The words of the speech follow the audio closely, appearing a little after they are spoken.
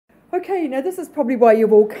Okay, now this is probably why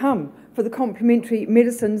you've all come, for the complementary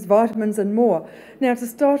medicines, vitamins and more. Now to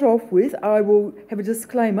start off with, I will have a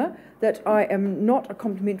disclaimer that I am not a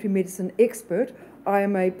complementary medicine expert. I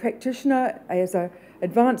am a practitioner, as an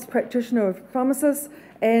advanced practitioner of pharmacists,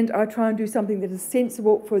 and I try and do something that is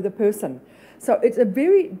sensible for the person. So it's a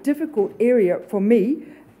very difficult area for me,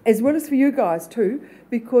 as well as for you guys too,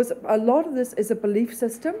 because a lot of this is a belief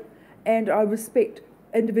system, and I respect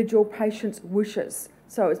individual patients' wishes.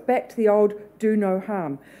 So it's back to the old do no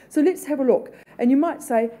harm. So let's have a look. And you might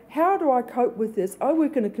say, how do I cope with this? I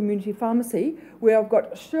work in a community pharmacy where I've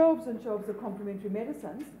got shelves and shelves of complementary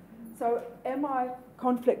medicines. So am I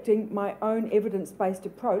conflicting my own evidence-based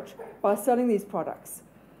approach by selling these products?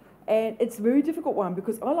 And it's a very difficult one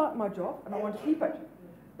because I like my job and I want to keep it.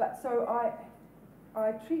 But so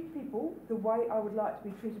I treat people the way I would like to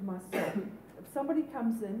be treated myself. If somebody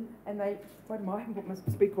comes in and they, wait a minute, I haven't put my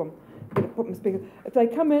speaker on. Put my speaker. If they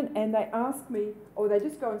come in and they ask me, or they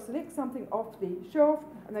just go and select something off the shelf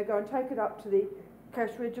and they go and take it up to the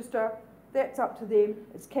cash register, that's up to them.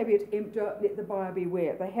 It's caveat emptor, let the buyer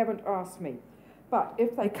beware. They haven't asked me. But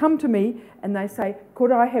if they come to me and they say,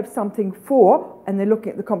 could I have something for, and they're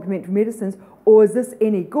looking at the complementary medicines, or is this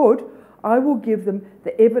any good, I will give them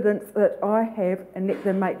the evidence that I have and let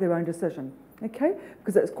them make their own decision. Okay?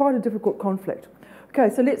 Because it's quite a difficult conflict.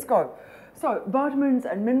 Okay, so let's go. So vitamins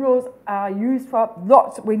and minerals are used for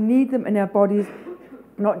lots. We need them in our bodies,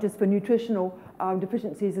 not just for nutritional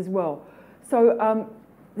deficiencies as well. So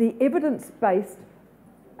the evidence-based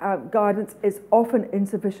guidance is often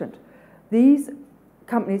insufficient. These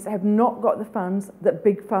companies have not got the funds that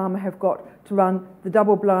Big Pharma have got to run the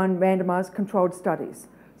double-blind, randomised, controlled studies.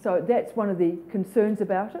 So that's one of the concerns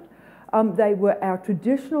about it. They were our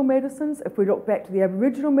traditional medicines. If we look back to the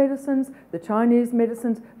Aboriginal medicines, the Chinese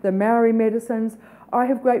medicines, the Maori medicines, I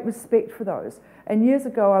have great respect for those. And years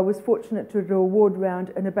ago, I was fortunate to do a ward round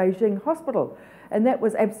in a Beijing hospital. And that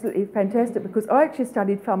was absolutely fantastic because I actually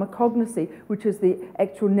studied pharmacognosy, which is the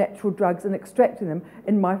actual natural drugs and extracting them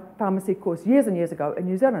in my pharmacy course years and years ago in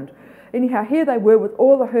New Zealand. Anyhow, here they were with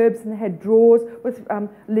all the herbs and they had drawers with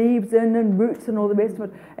leaves in and roots and all the rest of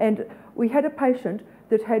it. And we had a patient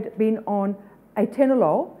that had been on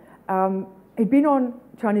atenolol. He'd been on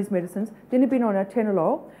Chinese medicines, then he'd been on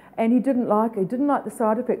atenolol, and he didn't like the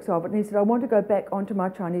side effects of it, and he said, I want to go back onto my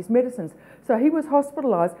Chinese medicines. So he was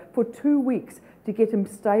hospitalised for 2 weeks to get him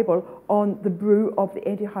stable on the brew of the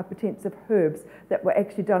antihypertensive herbs that were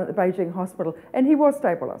actually done at the Beijing hospital, and he was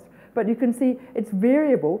stabilised. But you can see it's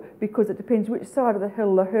variable because it depends which side of the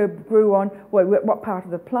hill the herb grew on, what part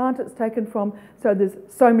of the plant it's taken from, so there's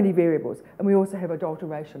so many variables, and we also have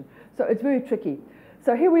adulteration. So it's very tricky.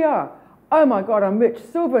 So here we are. Oh my God, I'm rich.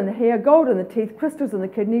 Silver in the hair, gold in the teeth, crystals in the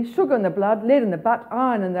kidneys, sugar in the blood, lead in the butt,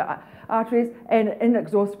 iron in the arteries, and an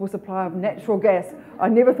inexhaustible supply of natural gas. I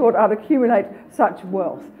never thought I'd accumulate such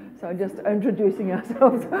wealth. So just introducing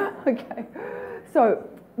ourselves. Okay. So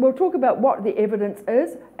we'll talk about what the evidence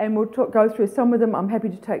is, and we'll go through some of them. I'm happy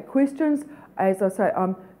to take questions. As I say,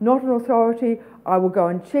 I'm not an authority. I will go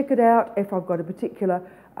and check it out if I've got a particular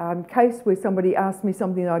case where somebody asks me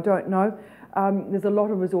something that I don't know. There's a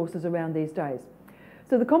lot of resources around these days.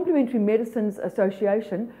 So the Complementary Medicines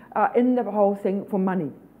Association are in the whole thing for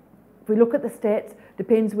money. If we look at the stats,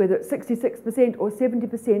 depends whether it's 66% or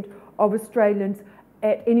 70% of Australians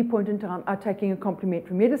at any point in time are taking a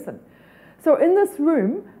complementary medicine. So in this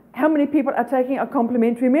room, how many people are taking a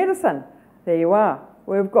complementary medicine? There you are.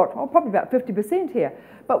 We've got probably about 50% here.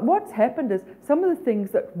 But what's happened is some of the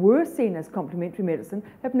things that were seen as complementary medicine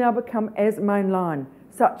have now become as mainline,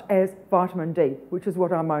 such as vitamin D, which is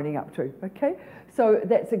what I'm owning up to, okay? So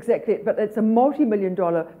that's exactly it, but it's a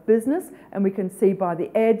multi-million-dollar business, and we can see by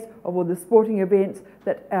the ads of all the sporting events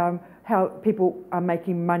that how people are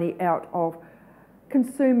making money out of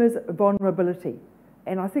consumers' vulnerability.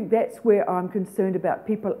 And I think that's where I'm concerned about.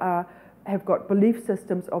 People have got belief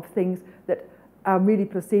systems of things that are really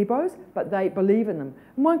placebos, but they believe in them.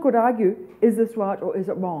 And one could argue, is this right or is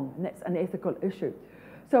it wrong? And that's an ethical issue.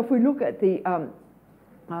 So if we look at the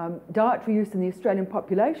dietary use in the Australian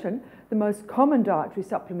population, the most common dietary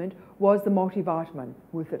supplement was the multivitamin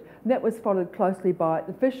with it. And that was followed closely by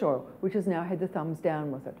the fish oil, which has now had the thumbs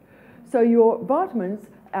down with it. So your vitamins,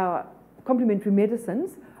 our complementary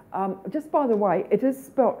medicines, just by the way, it is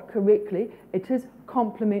spelt correctly. It is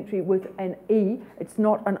complementary with an E. It's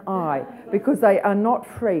not an I, because they are not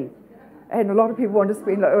free. And a lot of people want to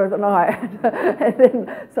spell it with an I. And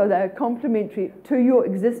then, so they're complementary to your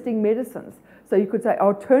existing medicines. So you could say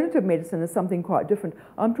alternative medicine is something quite different.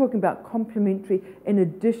 I'm talking about complementary in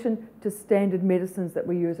addition to standard medicines that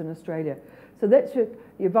we use in Australia. So that's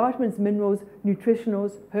your vitamins, minerals,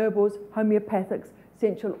 nutritionals, herbals, homeopathics,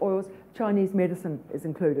 essential oils, Chinese medicine is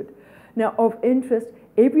included. Now, of interest,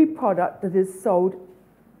 every product that is sold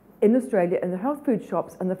in Australia in the health food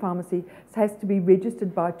shops and the pharmacy has to be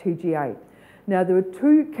registered by TGA. Now, there are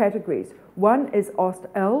two categories. One is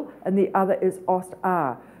OST-L and the other is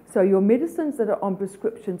OST-R. So your medicines that are on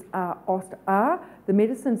prescriptions are OST-R. The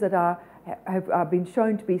medicines that have been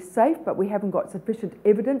shown to be safe but we haven't got sufficient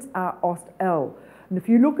evidence are OST-L. And if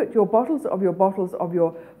you look at your bottles of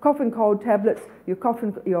your cough and cold tablets, your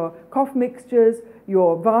cough mixtures,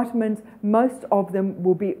 your vitamins, most of them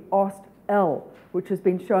will be OST-L, which has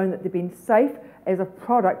been shown that they've been safe as a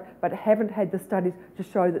product but haven't had the studies to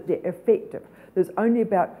show that they're effective. There's only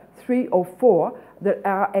about 3 or 4 that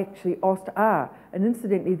are actually OST-R. And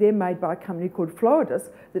incidentally, they're made by a company called Floridus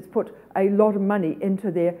that's put a lot of money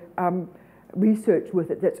into their research with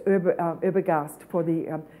it. That's Erbogast for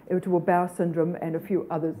the irritable bowel syndrome and a few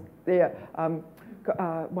others there,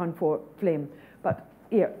 one for phlegm. But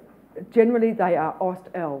yeah, generally they are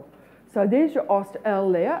OST-L. So there's your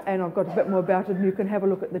OST-L there, and I've got a bit more about it, and you can have a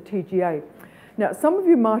look at the TGA. Now, some of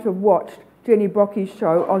you might have watched Jenny Brocky's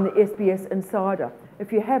show on the SBS Insider.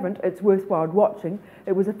 If you haven't, it's worthwhile watching.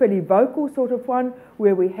 It was a fairly vocal sort of one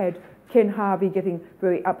where we had Ken Harvey getting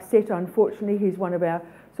very upset, unfortunately. He's one of our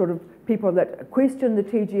sort of people that question the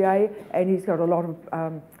TGA, and he's got a lot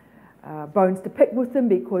of bones to pick with them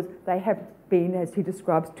because they have been, as he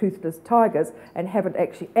describes, toothless tigers and haven't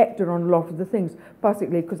actually acted on a lot of the things,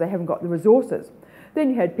 possibly because they haven't got the resources. Then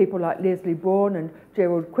you had people like Leslie Braun and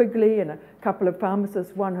Gerald Quigley and a couple of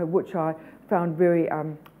pharmacists, one of which I found very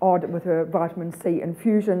odd with her vitamin C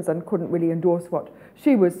infusions and couldn't really endorse what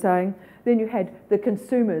she was saying. Then you had the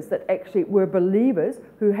consumers that actually were believers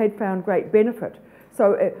who had found great benefit.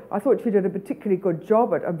 So I thought she did a particularly good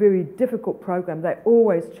job at a very difficult program. They're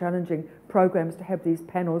always challenging programs to have these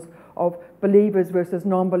panels of believers versus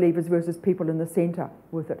non-believers versus people in the centre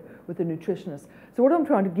with it, with the nutritionists. So what I'm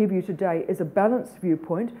trying to give you today is a balanced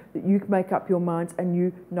viewpoint that you can make up your minds and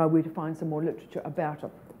you know where to find some more literature about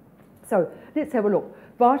it. So let's have a look.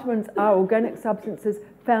 Vitamins are organic substances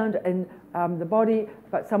found in the body,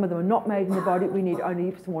 but some of them are not made in the body. We need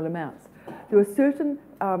only small amounts. There are certain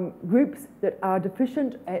groups that are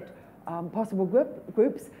deficient at possible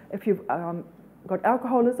groups. If you've got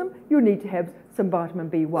alcoholism, you'll need to have some vitamin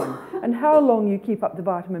B1. And how long you keep up the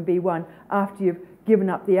vitamin B1 after you've given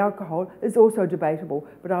up the alcohol is also debatable,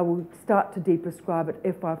 but I will start to deprescribe it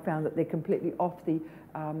if I've found that they're completely off the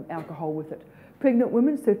alcohol with it. Pregnant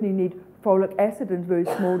women certainly need folic acid in very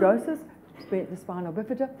small doses, the spinal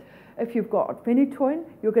bifida. If you've got phenytoin,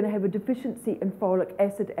 you're going to have a deficiency in folic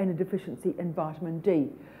acid and a deficiency in vitamin D.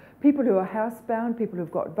 People who are housebound, people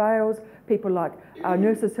who've got veils, people like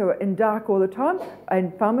nurses who are in dark all the time,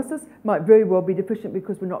 and pharmacists might very well be deficient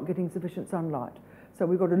because we're not getting sufficient sunlight. So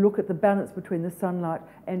we've got to look at the balance between the sunlight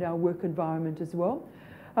and our work environment as well.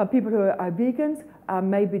 People who are vegans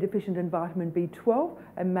may be deficient in vitamin B12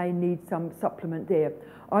 and may need some supplement there.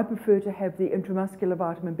 I prefer to have the intramuscular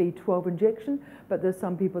vitamin B12 injection, but there's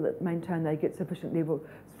some people that maintain they get sufficient levels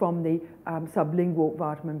from the sublingual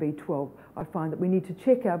vitamin B12. I find that we need to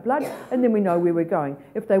check our blood and then we know where we're going.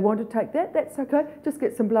 If they want to take that, that's okay. Just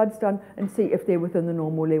get some bloods done and see if they're within the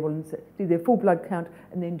normal level and do their full blood count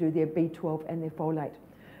and then do their B12 and their folate.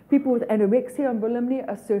 People with anorexia and bulimia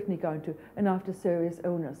are certainly going to, and after serious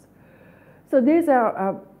illness. So there's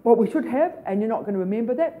our what we should have, and you're not going to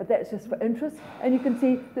remember that, but that's just for interest. And you can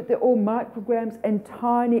see that they're all micrograms and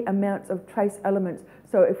tiny amounts of trace elements.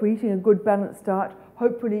 So if we're eating a good balanced diet,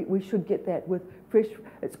 hopefully we should get that with fresh.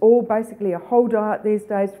 It's all basically a whole diet these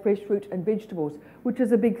days, fresh fruit and vegetables, which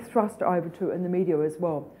is a big thrust over to in the media as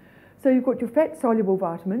well. So you've got your fat-soluble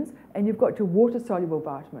vitamins and you've got your water-soluble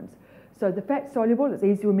vitamins. So the fat-soluble, it's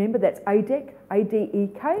easy to remember, that's ADEK,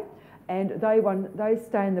 A-D-E-K, and they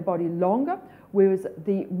stay in the body longer, whereas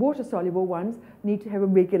the water-soluble ones need to have a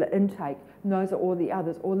regular intake. And those are all the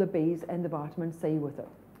others, all the Bs and the vitamin C with it.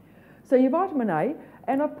 So your vitamin A,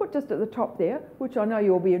 and I've put just at the top there, which I know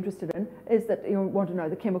you'll be interested in, is that you want to know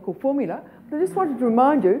the chemical formula. But I just wanted to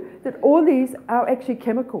remind you that all these are actually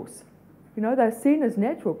chemicals. You know, they're seen as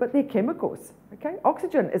natural, but they're chemicals. Okay,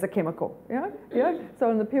 oxygen is a chemical. So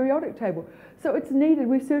on the periodic table. So it's needed.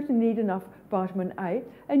 We certainly need enough vitamin A,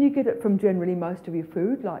 and you get it from generally most of your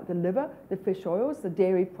food, like the liver, the fish oils, the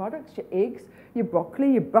dairy products, your eggs, your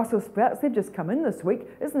broccoli, your Brussels sprouts. They've just come in this week.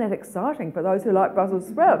 Isn't that exciting for those who like Brussels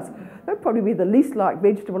sprouts? They'll probably be the least liked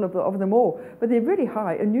vegetable of them all, but they're really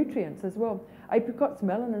high in nutrients as well. Apricots,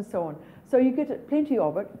 melon, and so on. So you get plenty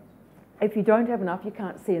of it. If you don't have enough, you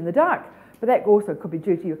can't see in the dark. But that also could be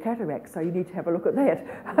due to your cataracts, so you need to have a look at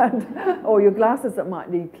that, or your glasses that might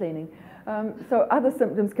need cleaning. So other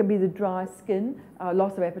symptoms can be the dry skin,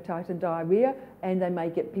 loss of appetite and diarrhea, and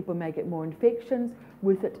people may get more infections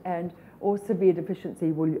with it, or severe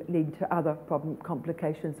deficiency will lead to other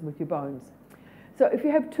complications with your bones. So if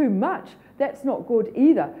you have too much, that's not good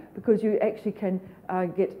either, because you actually can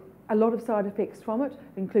get a lot of side effects from it,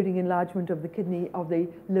 including enlargement of the kidney, of the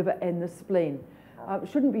liver and the spleen. It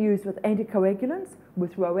shouldn't be used with anticoagulants,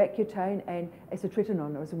 with roaccutane and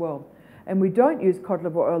acitretinone as well. And we don't use cod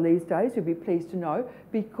liver oil these days, you'll be pleased to know,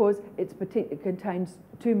 because it contains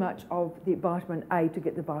too much of the vitamin A to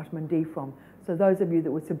get the vitamin D from. So those of you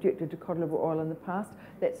that were subjected to cod liver oil in the past,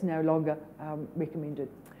 that's no longer recommended.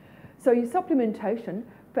 So your supplementation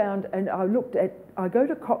found, and I go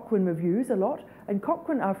to Cochrane reviews a lot, and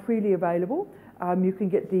Cochrane are freely available. You can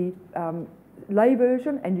get the lay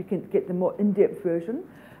version and you can get the more in-depth version.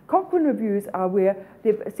 Cochrane reviews are where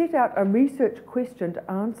they've set out a research question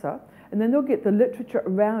to answer, and then they'll get the literature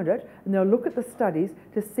around it, and they'll look at the studies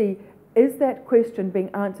to see, is that question being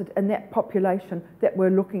answered in that population that we're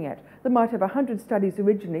looking at? They might have 100 studies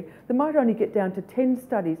originally. They might only get down to 10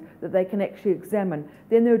 studies that they can actually examine.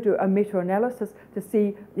 Then they'll do a meta-analysis to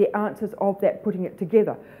see the answers of that, putting it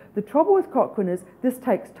together. The trouble with Cochrane is this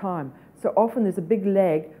takes time. So often there's a big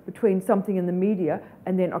lag between something in the media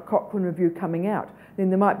and then a Cochrane review coming out. Then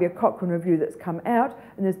there might be a Cochrane review that's come out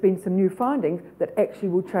and there's been some new findings that actually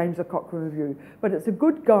will change the Cochrane review. But it's a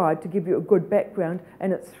good guide to give you a good background,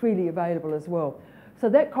 and it's freely available as well. So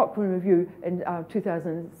that Cochrane review in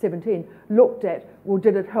 2017 looked at, well,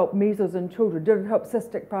 did it help measles in children? Did it help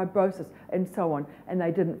cystic fibrosis? And so on. And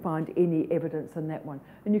they didn't find any evidence in that one.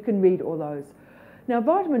 And you can read all those. Now,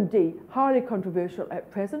 vitamin D, highly controversial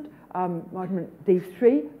at present. Vitamin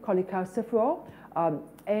D3, cholecalciferol,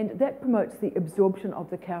 and that promotes the absorption of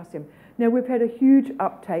the calcium. Now, we've had a huge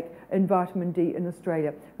uptake in vitamin D in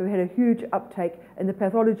Australia. We've had a huge uptake in the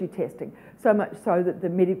pathology testing, so much so that the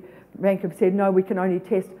Medibank have said, no, we can only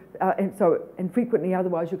test infrequently,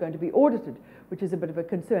 otherwise you're going to be audited, which is a bit of a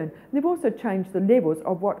concern. And they've also changed the levels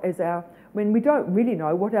of what is when we don't really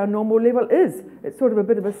know what our normal level is. It's sort of a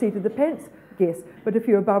bit of a seat of the pants guess, but if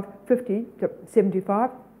you're above 50 to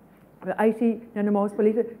 75, 80 nanomoles per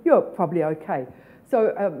litre, you're probably okay.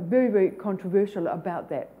 So very, very controversial about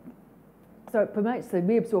that. So it promotes the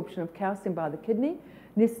reabsorption of calcium by the kidney,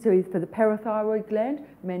 necessary for the parathyroid gland,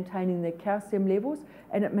 maintaining their calcium levels,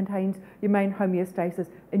 and it maintains your main homeostasis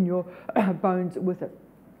in your bones with it.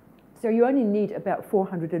 So you only need about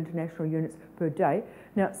 400 international units per day.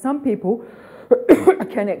 Now, some people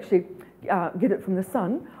can actually get it from the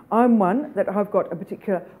sun. I'm one that I've got a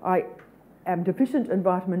particular, I am deficient in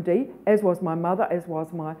vitamin D, as was my mother, as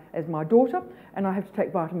my daughter, and I have to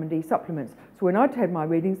take vitamin D supplements. So when I'd had my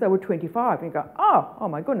readings, they were 25, and you go, oh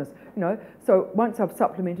my goodness, you know. So once I've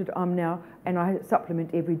supplemented, and I supplement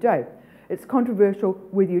every day. It's controversial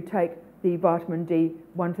whether you take the vitamin D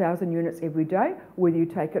 1,000 units every day, whether you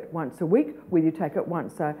take it once a week, whether you take it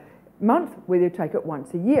once a month, whether you take it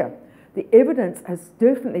once a year. The evidence has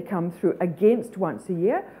definitely come through against once a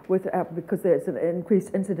year because there's an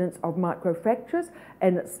increased incidence of microfractures,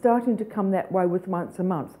 and it's starting to come that way with once a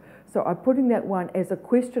month. So I'm putting that one as a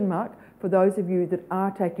question mark for those of you that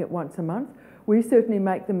are taking it once a month. We certainly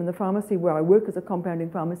make them in the pharmacy where I work as a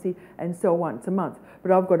compounding pharmacy and sell once a month.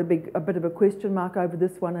 But I've got a bit of a question mark over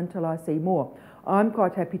this one until I see more. I'm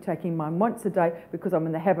quite happy taking mine once a day because I'm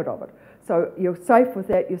in the habit of it. So you're safe with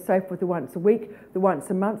that, you're safe with the once a week, the once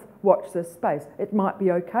a month. Watch this space. It might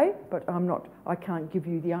be okay, but I can't give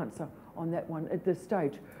you the answer on that one at this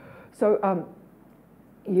stage. So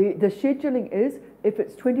the scheduling is, if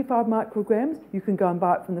it's 25 micrograms, you can go and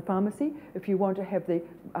buy it from the pharmacy. If you want to have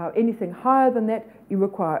anything higher than that, you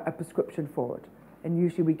require a prescription for it. And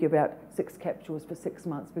usually we give out 6 capsules for 6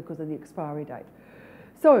 months because of the expiry date.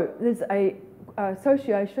 So there's a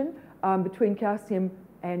association between calcium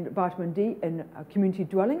and vitamin D in community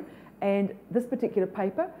dwelling, and this particular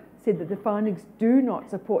paper said that the findings do not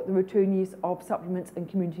support the routine use of supplements in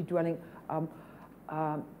community dwelling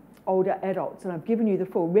older adults. And I've given you the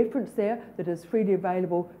full reference there that is freely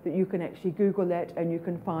available, that you can actually Google that and you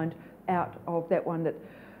can find out of that one that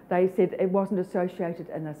they said it wasn't associated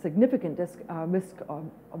in a significant risk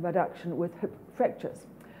of reduction with hip fractures.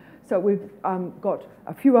 So we've got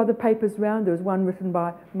a few other papers around. There was one written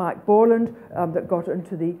by Mike Borland that got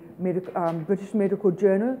into the British Medical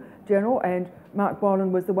Journal journal, and Mark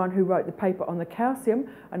Boland was the one who wrote the paper on the calcium,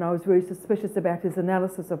 and I was very suspicious about his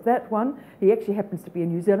analysis of that one. He actually happens to be a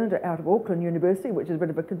New Zealander out of Auckland University, which is a bit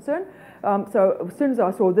of a concern. So as soon as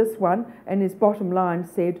I saw this one, and his bottom line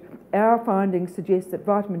said, our findings suggest that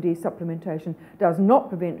vitamin D supplementation does not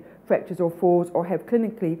prevent fractures or falls or have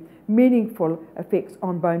clinically meaningful effects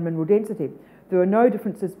on bone mineral density. There are no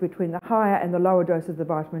differences between the higher and the lower doses of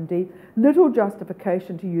vitamin D, little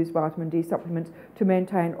justification to use vitamin D supplements to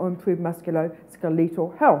maintain or improve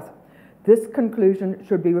musculoskeletal health. This conclusion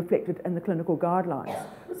should be reflected in the clinical guidelines.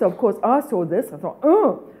 So of course I saw this, I thought,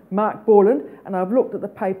 oh, Mark Boland, and I've looked at the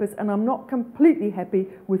papers and I'm not completely happy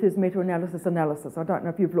with his meta-analysis analysis. I don't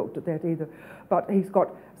know if you've looked at that either, but he's got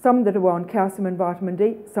some that are on calcium and vitamin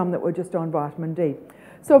D, some that were just on vitamin D.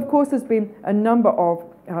 So of course there's been a number of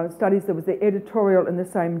studies. There was the editorial in the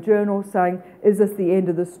same journal saying, is this the end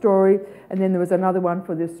of the story? And then there was another one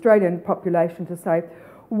for the Australian population to say,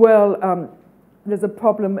 well, there's a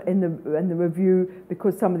problem in the review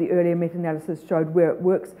because some of the earlier meta-analysis showed where it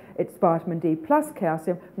works, it's vitamin D plus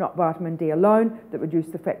calcium, not vitamin D alone, that reduce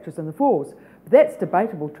the fractures and the falls. But that's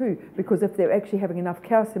debatable too, because if they're actually having enough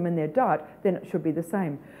calcium in their diet, then it should be the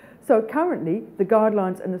same. So currently, the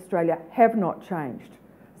guidelines in Australia have not changed.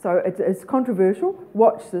 So it's controversial.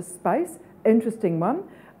 Watch this space. Interesting one.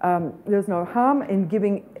 There's no harm in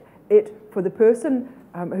giving it for the person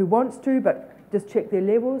who wants to, but just check their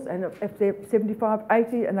levels, and if they're 75,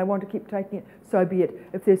 80 and they want to keep taking it, so be it.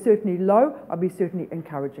 If they're certainly low, I'll be certainly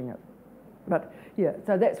encouraging it. But yeah,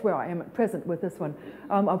 so that's where I am at present with this one.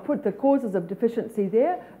 I've put the causes of deficiency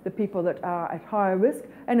there, the people that are at higher risk,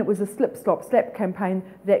 and it was a slip, slop, slap campaign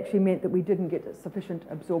that actually meant that we didn't get sufficient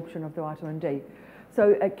absorption of the vitamin D.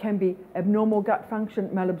 So it can be abnormal gut function,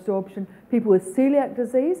 malabsorption. People with celiac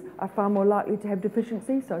disease are far more likely to have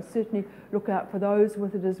deficiency, so certainly look out for those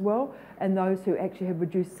with it as well, and those who actually have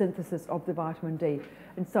reduced synthesis of the vitamin D.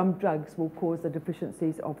 And some drugs will cause the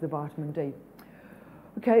deficiencies of the vitamin D.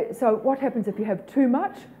 Okay, so what happens if you have too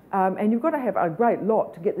much? And you've got to have a great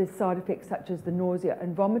lot to get these side effects such as the nausea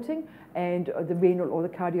and vomiting and the renal or the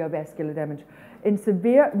cardiovascular damage. In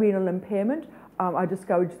severe renal impairment, I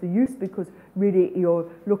discourage the use because really you're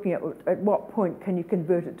looking at what point can you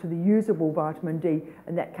convert it to the usable vitamin D.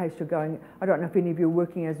 In that case you're going, I don't know if any of you are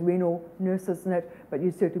working as renal nurses and that, but you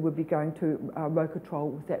certainly would be going to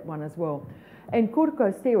Rocatrol with that one as well. And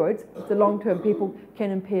corticosteroids, the long-term people, can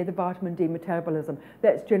impair the vitamin D metabolism.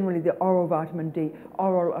 That's generally the oral vitamin D,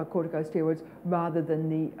 oral corticosteroids, rather than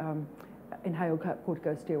the inhaled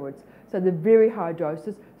corticosteroids. So the very high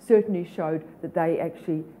doses certainly showed that they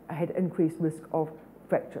actually had increased risk of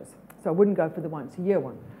fractures. So I wouldn't go for the once-a-year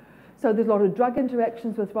one. So there's a lot of drug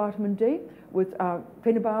interactions with vitamin D. With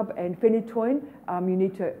phenobarb and phenytoin, you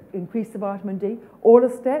need to increase the vitamin D.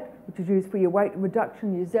 Orlistat, which is used for your weight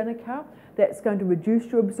reduction, your Xenical, that's going to reduce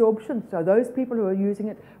your absorption. So those people who are using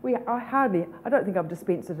it, I don't think I've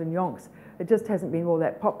dispensed it in yonks. It just hasn't been all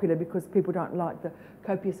that popular because people don't like the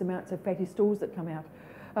copious amounts of fatty stools that come out.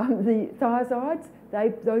 The thiazides,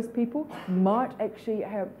 those people might actually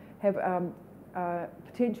have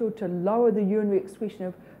potential to lower the urinary excretion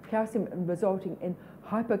of calcium, resulting in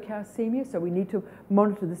hypocalcemia, so we need to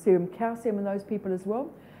monitor the serum calcium in those people as well.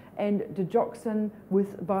 And digoxin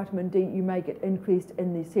with vitamin D, you may get increased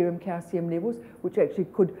in the serum calcium levels, which actually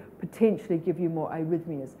could potentially give you more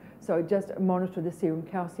arrhythmias. So just monitor the serum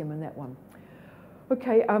calcium in that one.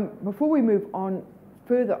 Okay, before we move on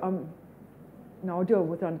further, no, I'll deal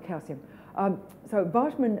with calcium. So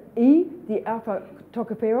vitamin E, the alpha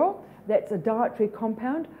tocopherol, that's a dietary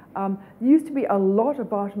compound. There used to be a lot of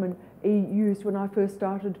vitamin E used when I first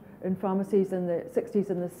started in pharmacies in the 60s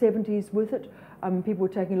and the 70s with it. People were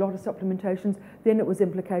taking a lot of supplementations. Then it was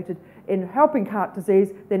implicated in helping heart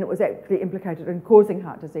disease. Then it was actually implicated in causing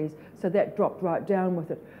heart disease. So that dropped right down with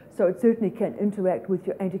it. So it certainly can interact with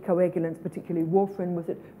your anticoagulants, particularly warfarin with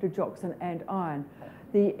it, digoxin and iron.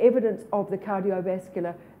 The evidence of the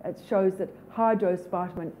cardiovascular, it shows that high-dose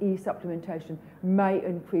vitamin E supplementation may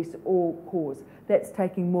increase all-cause. That's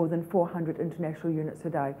taking more than 400 international units a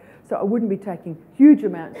day. So I wouldn't be taking huge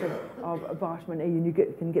amounts of vitamin E, and you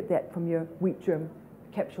can get that from your wheat germ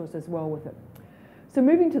capsules as well with it. So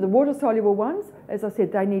moving to the water-soluble ones, as I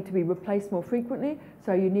said, they need to be replaced more frequently.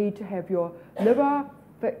 So you need to have your liver,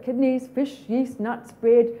 kidneys, fish, yeast, nuts,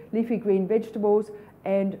 bread, leafy green vegetables,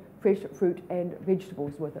 and fresh fruit and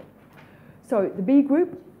vegetables with it. So the B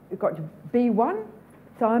group, you've got your B1,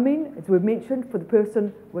 thiamine, as we've mentioned, for the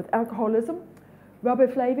person with alcoholism.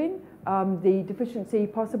 Riboflavin, the deficiency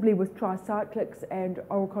possibly with tricyclics and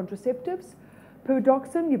oral contraceptives.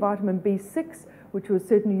 Pyridoxine, your vitamin B6, which was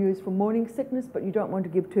certainly used for morning sickness, but you don't want to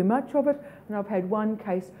give too much of it. And I've had one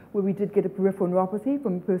case where we did get a peripheral neuropathy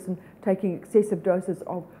from a person taking excessive doses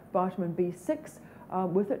of vitamin B6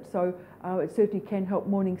 with it, so it certainly can help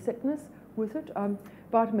morning sickness with it.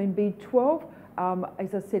 Vitamin B12,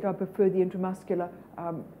 as I said, I prefer the intramuscular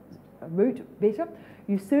route better.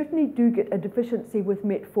 You certainly do get a deficiency with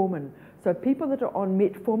metformin. So people that are on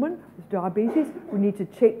metformin with diabetes, we need to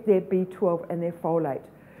check their B12 and their folate.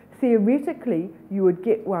 Theoretically, you would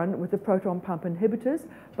get one with the proton pump inhibitors,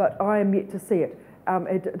 but I am yet to see it.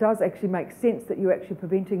 It does actually make sense that you're actually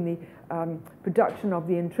preventing the production of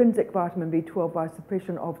the intrinsic vitamin B12 by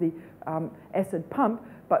suppression of the acid pump,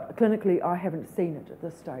 but clinically I haven't seen it at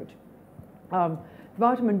this stage.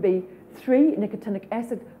 Vitamin B3, nicotinic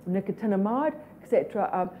acid, nicotinamide,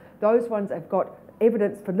 etc. Those ones have got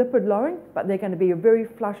evidence for lipid lowering, but they're going to be a very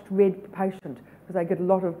flushed red patient because they get a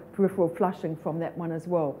lot of peripheral flushing from that one as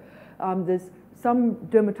well. There's some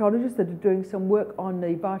dermatologists that are doing some work on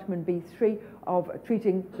the vitamin B3 of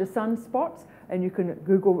treating the sunspots, and you can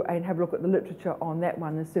Google and have a look at the literature on that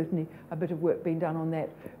one. There's certainly a bit of work being done on that.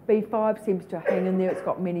 B5 seems to hang in there, it's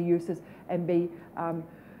got many uses, and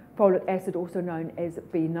folic acid, also known as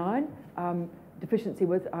B9, deficiency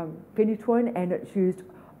with phenytoin, and it's used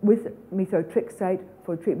with methotrexate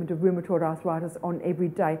for treatment of rheumatoid arthritis on every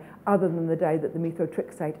day, other than the day that the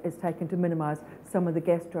methotrexate is taken to minimise some of the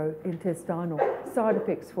gastrointestinal side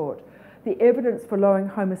effects for it. The evidence for lowering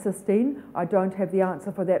homocysteine, I don't have the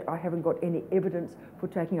answer for that. I haven't got any evidence for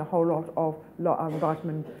taking a whole lot of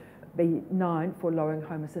vitamin B9 for lowering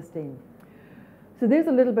homocysteine. So there's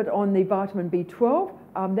a little bit on the vitamin B12.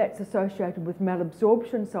 That's associated with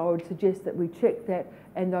malabsorption, so I would suggest that we check that,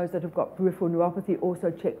 and those that have got peripheral neuropathy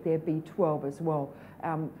also check their B12 as well.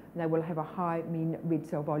 They will have a high mean red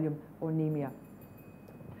cell volume or anemia.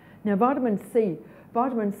 Now vitamin C,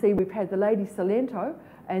 we've had the Lady Salento,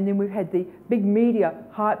 and then we've had the big media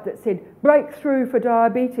hype that said breakthrough for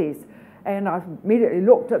diabetes, and I immediately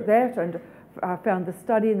looked at that and found the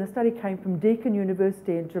study, and the study came from Deakin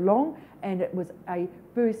University in Geelong, and it was a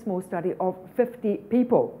very small study of 50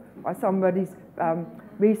 people by somebody's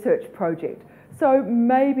research project. So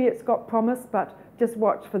maybe it's got promise, but just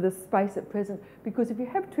watch for this space at present, because if you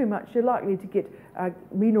have too much, you're likely to get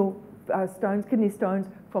renal stones, kidney stones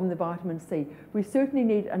from the vitamin C. We certainly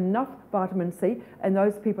need enough vitamin C, and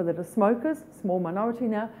those people that are smokers, small minority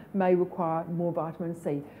now, may require more vitamin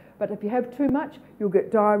C. But if you have too much, you'll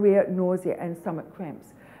get diarrhea, nausea, and stomach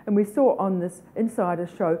cramps. And we saw on this Insider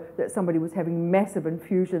show that somebody was having massive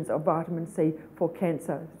infusions of vitamin C for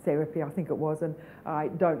cancer therapy, I think it was, and I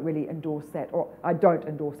don't really endorse that, or I don't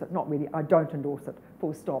endorse it, not really, I don't endorse it,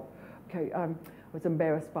 full stop. Okay, I was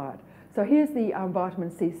embarrassed by it. So here's the vitamin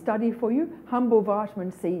C study for you. Humble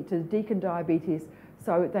vitamin C to Deakin diabetes.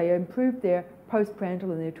 So they improved their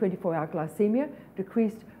postprandial and their 24-hour glycemia,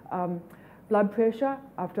 decreased blood pressure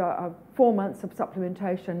after 4 months of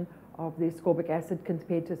supplementation of the ascorbic acid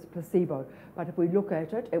compared to placebo. But if we look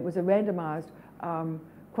at it, it was a randomized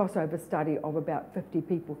crossover study of about 50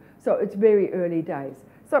 people. So it's very early days.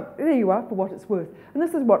 So there you are for what it's worth. And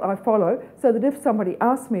this is what I follow, so that if somebody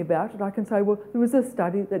asks me about it, I can say, well, there was this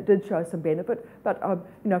study that did show some benefit, but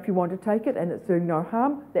you know, if you want to take it and it's doing no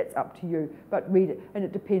harm, that's up to you. But read it, and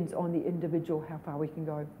it depends on the individual how far we can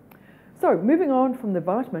go. So moving on from the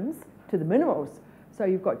vitamins to the minerals. So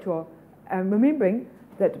you've got your, remembering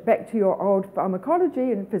that back to your old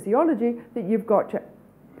pharmacology and physiology, that you've got your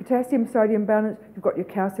potassium-sodium balance, you've got your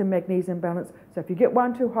calcium-magnesium balance. So if you get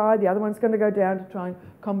one too high, the other one's going to go down to try and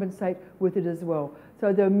compensate with it as well.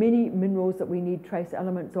 So there are many minerals that we need trace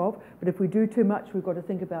elements of, but if we do too much, we've got to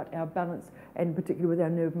think about our balance, and particularly with our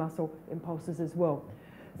nerve muscle impulses as well.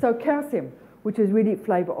 So calcium, which is really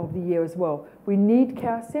flavour of the year as well. We need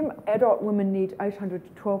calcium. Adult women need 800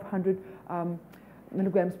 to 1200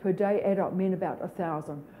 milligrams per day, adult men about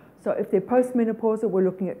 1000. So if they're postmenopausal, we're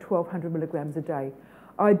looking at 1200 milligrams a day.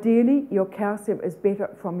 Ideally, your calcium is better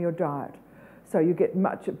from your diet. So you get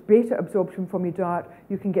much better absorption from your diet.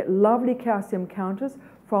 You can get lovely calcium counters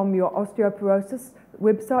from your osteoporosis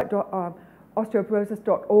website,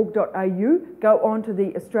 osteoporosis.org.au. Go on to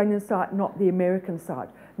the Australian site, not the American site.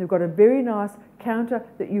 They've got a very nice counter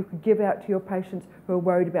that you could give out to your patients who are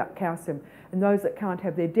worried about calcium. And those that can't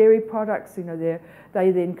have their dairy products, you know,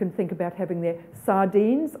 they then can think about having their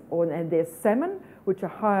sardines and their salmon, which are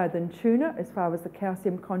higher than tuna as far as the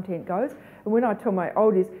calcium content goes. And when I tell my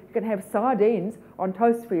oldies, you can have sardines on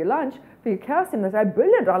toast for your lunch, for your calcium, they say,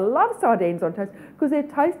 brilliant, I love sardines on toast, because their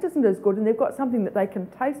taste isn't as good, and they've got something that they can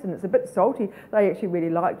taste, and it's a bit salty. They actually really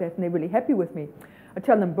like that, and they're really happy with me. I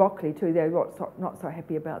tell them broccoli too, they're not so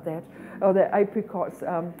happy about that. Or the apricots,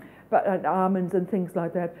 but almonds and things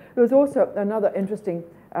like that. There was also another interesting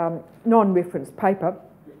non-reference paper,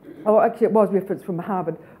 or actually it was referenced from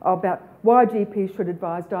Harvard, about why GPs should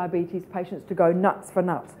advise diabetes patients to go nuts for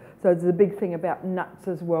nuts. So there's a big thing about nuts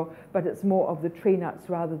as well, but it's more of the tree nuts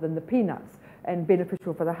rather than the peanuts, and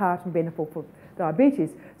beneficial for the heart and beneficial for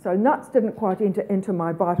diabetes. So nuts didn't quite enter into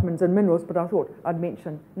my vitamins and minerals, but I thought I'd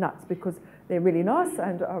mention nuts because they're really nice,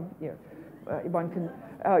 and one can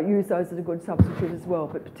use those as a good substitute as well,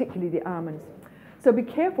 but particularly the almonds. So be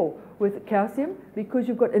careful with calcium because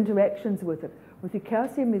you've got interactions with it. With your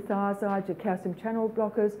calcium thiazide, your calcium channel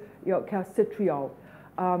blockers, your calcitriol.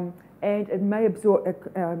 And it may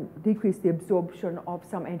decrease the absorption of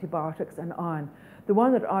some antibiotics and iron. The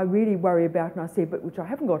one that I really worry about, and I see, but which I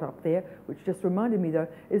haven't got up there, which just reminded me though,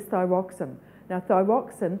 is thyroxine. Now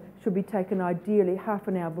thyroxine should be taken ideally half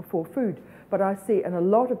an hour before food, but I see in a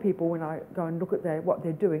lot of people when I go and look at what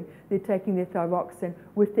they're doing, they're taking their thyroxine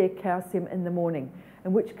with their calcium in the morning,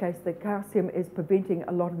 in which case the calcium is preventing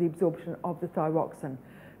a lot of the absorption of the thyroxine.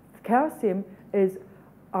 Calcium is,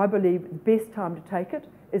 I believe, the best time to take it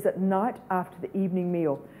is at night after the evening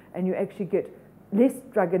meal, and you actually get less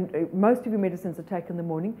drug, and most of your medicines are taken in the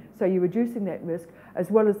morning, so you're reducing that risk,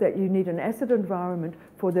 as well as that you need an acid environment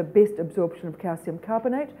for the best absorption of calcium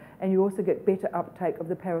carbonate, and you also get better uptake of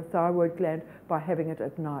the parathyroid gland by having it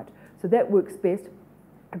at night. So that works best.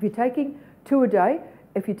 If you're taking 2 a day,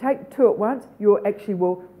 if you take 2 at once, you actually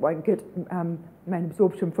won't get main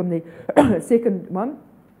absorption from the second one.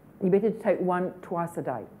 You better take 1 twice a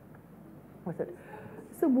day with it.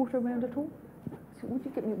 Is there water around at all? Would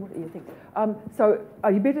you get me water? You think? So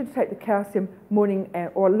you better to take the calcium morning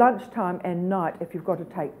or lunchtime and night if you've got to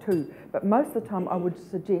take 2. But most of the time I would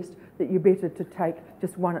suggest that you're better to take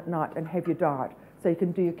just 1 at night and have your diet. So you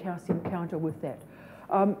can do your calcium counter with that.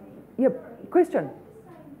 Question?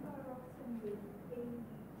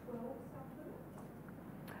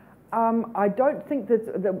 I don't think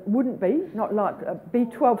that wouldn't be, not like a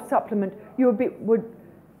B12 supplement.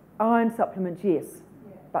 Iron supplements, yes,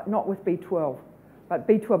 but not with B12. But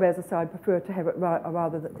B12, as I say, I'd prefer to have it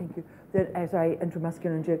rather than as a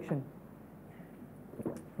intramuscular injection.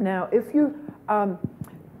 Now, if you,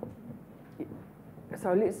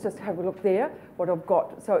 so let's just have a look there, what I've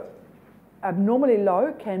got. So abnormally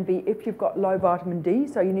low can be if you've got low vitamin D,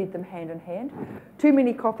 so you need them hand in hand. Too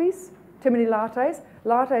many coffees, too many lattes.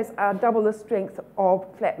 Lattes are double the strength of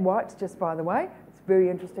flat whites, just by the way. It's a very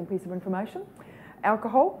interesting piece of information.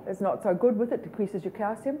 Alcohol is not so good with it, decreases your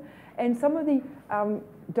calcium. And some of the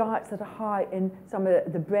diets that are high in some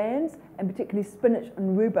of the brands, and particularly spinach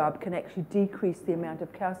and rhubarb, can actually decrease the amount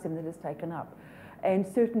of calcium that is taken up. And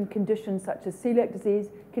certain conditions such as celiac disease,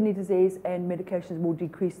 kidney disease, and medications will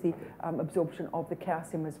decrease the absorption of the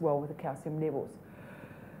calcium as well with the calcium levels.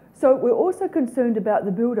 So we're also concerned about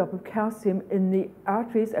the build-up of calcium in the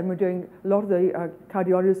arteries, and we're doing a lot of the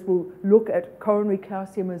cardiologists will look at coronary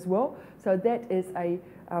calcium as well. So that is a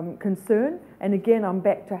concern. And again, I'm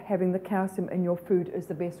back to having the calcium in your food is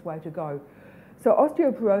the best way to go. So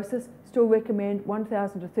osteoporosis, still recommend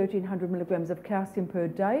 1,000 to 1,300 milligrams of calcium per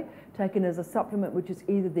day, taken as a supplement, which is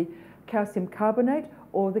either the calcium carbonate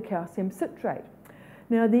or the calcium citrate.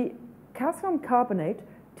 Now, the calcium carbonate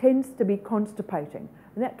tends to be constipating,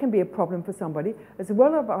 and that can be a problem for somebody. As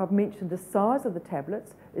well as I've mentioned, the size of the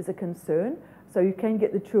tablets is a concern, so you can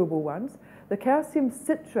get the chewable ones. The calcium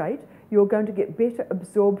citrate, you're going to get better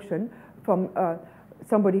absorption from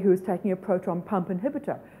somebody who is taking a proton pump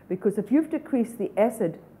inhibitor, because if you've decreased the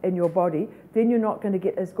acid in your body, then you're not going to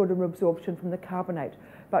get as good an absorption from the carbonate.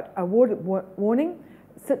 But a warning,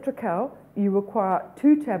 citracal, you require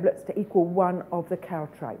 2 tablets to equal 1 of the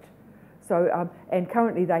caltrate. So, and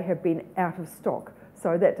currently they have been out of stock.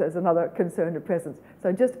 So that is another concern at present.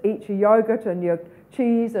 So just eat your yogurt and your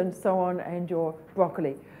cheese and so on, and your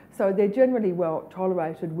broccoli. So they're generally well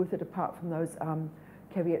tolerated with it, apart from those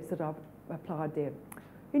caveats that I've applied there.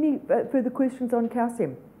 Any further questions on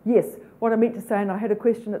calcium? Yes, what I meant to say, and I had a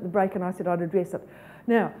question at the break and I said I'd address it.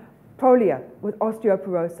 Now, Prolia with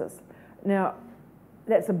osteoporosis. Now,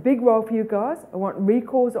 that's a big role for you guys. I want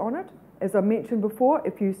recalls on it. As I mentioned before,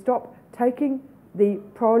 if you stop taking the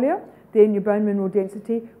Prolia, then your bone mineral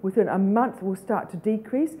density within a month will start to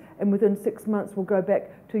decrease, and within 6 months will go back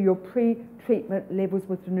to your pre-treatment levels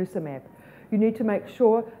with denosumab. You need to make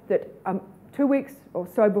sure that 2 weeks or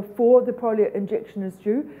so before the Prolia injection is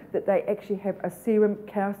due, that they actually have a serum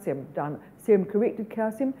calcium done, serum corrected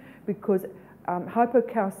calcium, because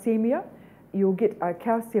hypocalcemia, you'll get a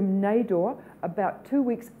calcium nador about 2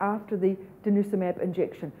 weeks after the denosumab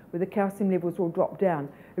injection, where the calcium levels will drop down.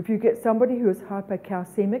 If you get somebody who is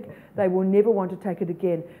hypocalcemic, they will never want to take it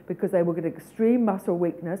again because they will get extreme muscle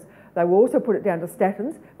weakness. They will also put it down to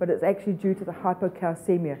statins, but it's actually due to the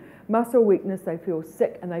hypocalcemia. Muscle weakness, they feel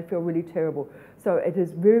sick and they feel really terrible. So it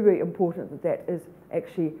is very, very important that that is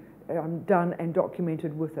actually done and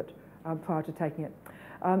documented with it prior to taking it.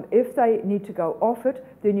 If they need to go off it,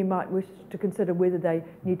 then you might wish to consider whether they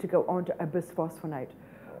need to go on to a bisphosphonate.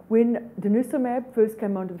 When denosumab first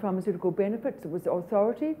came onto the pharmaceutical benefits, it was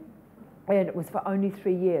authority, and it was for only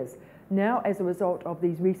 3 years. Now, as a result of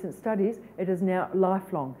these recent studies, it is now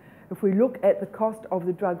lifelong. If we look at the cost of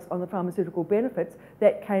the drugs on the pharmaceutical benefits,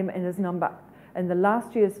 that came in as and the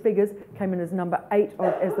last year's figures came in as number 8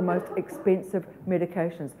 as the most expensive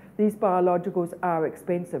medications. These biologicals are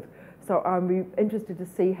expensive. So I'm interested to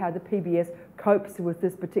see how the PBS copes with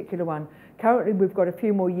this particular one. Currently, we've got a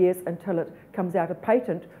few more years until it comes out of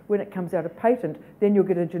patent. When it comes out of patent, then you'll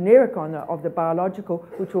get a generic of the biological,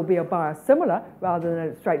 which will be a biosimilar rather than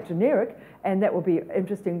a straight generic, and that will be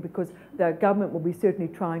interesting because the government will be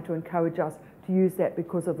certainly trying to encourage us to use that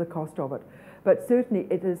because of the cost of it. But certainly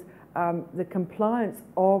it is the compliance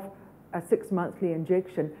of a 6-monthly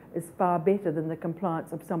injection is far better than the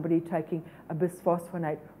compliance of somebody taking a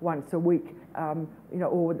bisphosphonate once a week,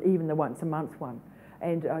 or even the once a month one.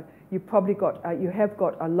 And you have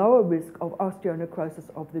got a lower risk of osteonecrosis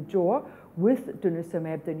of the jaw with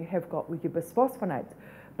denosumab than you have got with your bisphosphonates.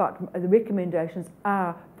 But the recommendations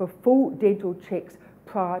are for full dental checks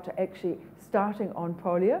prior to actually starting on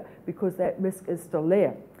Prolia because that risk is still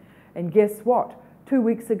there. And guess what? 2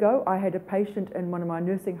 weeks ago, I had a patient in one of my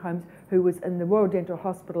nursing homes who was in the Royal Dental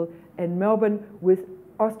Hospital in Melbourne with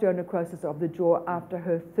osteonecrosis of the jaw after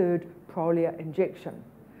her 3rd Prolia injection.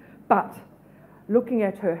 But looking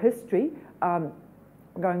at her history,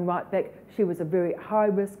 going right back, she was a very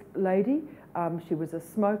high-risk lady. She was a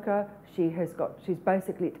smoker. She's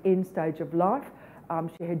basically at end stage of life.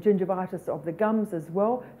 She had gingivitis of the gums as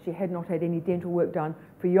well. She had not had any dental work done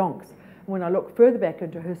for yonks. When I look further back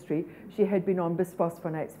into history, she had been on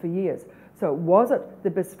bisphosphonates for years. So was it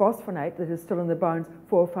the bisphosphonate that is still in the bones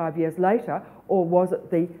 4 or 5 years later, or was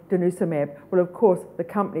it the denosumab? Well, of course, the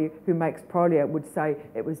company who makes Prolia would say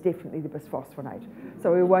it was definitely the bisphosphonate.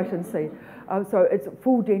 So we'll wait and see. So it's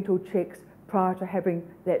full dental checks prior to having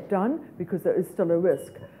that done because there is still a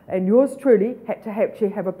risk. And yours truly had to actually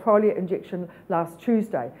have a Prolia injection last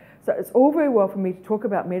Tuesday. So it's all very well for me to talk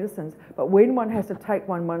about medicines, but when one has to take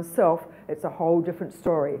one oneself, it's a whole different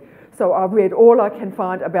story. So I've read all I can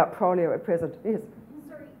find about Prolia at present. Yes?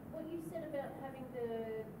 Sorry, what you said about having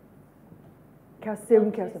the...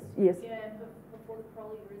 Calcium. Yes. Yeah, before the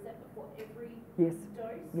Prolia, is that before every yes.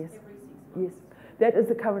 dose? Yes. Every 6 months? Yes. That is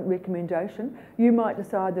the current recommendation. You might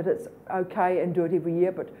decide that it's okay and do it every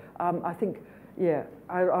year, but I think, yeah,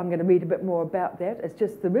 I'm going to read a bit more about that. It's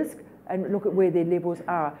just the risk and look at where their levels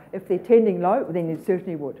are. If they're tending low, then you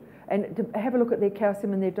certainly would. And to have a look at their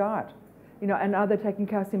calcium in their diet. And are they taking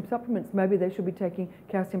calcium supplements? Maybe they should be taking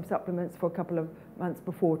calcium supplements for a couple of months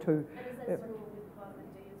before too. And is that sort of with vitamin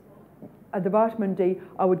D as well? The vitamin D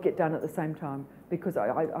I would get done at the same time because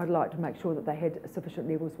I'd like to make sure that they had sufficient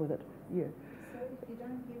levels with it. Yeah. So if you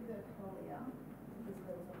don't give the Prolia because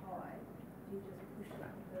the levels are high, do you just push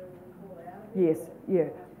the recall out? Yes, yeah.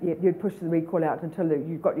 Yeah, you'd push the recall out until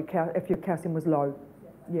you've got if your calcium was low.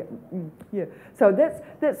 Yeah, yeah. So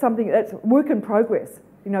that's something that's work in progress.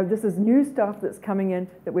 This is new stuff that's coming in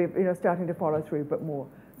that we're starting to follow through a bit more.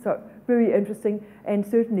 So very interesting, and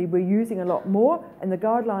certainly we're using a lot more. And the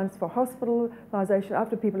guidelines for hospitalisation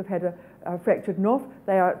after people have had a fractured nerve,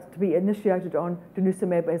 they are to be initiated on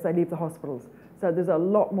denosumab as they leave the hospitals. So there's a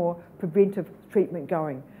lot more preventive treatment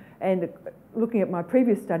going. And looking at my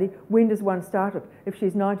previous study, when does one start it? If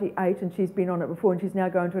she's 98 and she's been on it before and she's now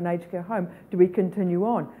going to an aged care home, do we continue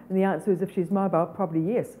on? And the answer is if she's mobile,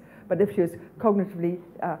 probably yes. But if she's cognitively,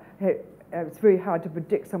 it's very hard to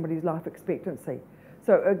predict somebody's life expectancy.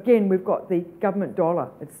 So again, we've got the government dollar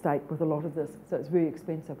at stake with a lot of this, so it's very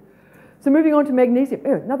expensive. So moving on to magnesium.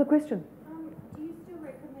 Oh, another question. Do you still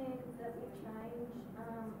recommend that we change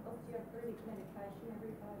osteoporotic medication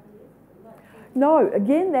every 5 years? No,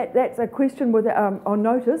 again, that's a question with on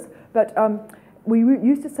notice, but we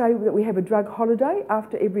used to say that we have a drug holiday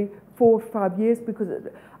after every 4 or 5 years because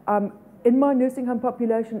in my nursing home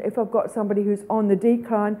population, if I've got somebody who's on the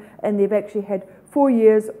decline and they've actually had 4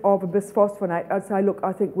 years of a bisphosphonate, I'd say, look,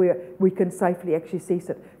 I think we can safely actually cease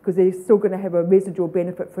it because they're still going to have a residual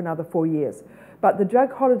benefit for another 4 years. But the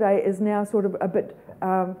drug holiday is now sort of a bit,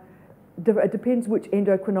 it depends which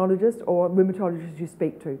endocrinologist or rheumatologist you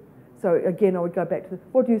speak to. So again, I would go back to,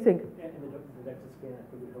 what do you think? Yeah, and the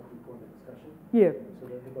Yeah. So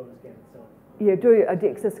the bone scan itself. Yeah, do a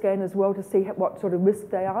DEXA scan as well to see what sort of risk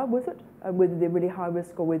they are with it, whether they're really high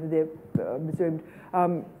risk or whether they're presumed.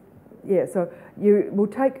 Yeah, so you will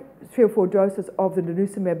take 3 or 4 doses of the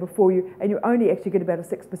denosumab before you, and you only actually get about a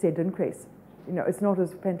 6% increase. You know, it's not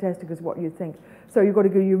as fantastic as what you think. So you've got to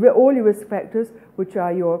do all your risk factors, which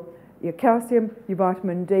are your calcium, your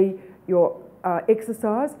vitamin D, your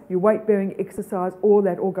exercise, your weight-bearing exercise, all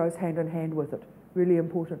that all goes hand in hand with it. Really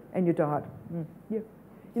important. And your diet. Yeah.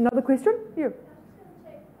 Another question? Yeah. I was just going to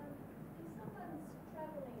check, if someone's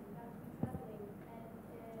travelling and the injection's not due to,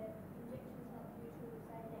 say, next week,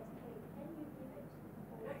 can you give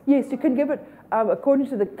it? Yes, you can give it, according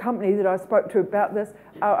to the company that I spoke to about this,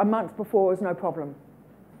 a month before is no problem.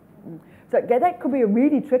 So that could be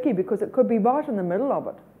really tricky because it could be right in the middle of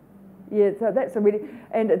it. Yeah, so that's a really,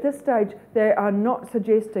 and at this stage they are not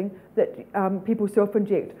suggesting that people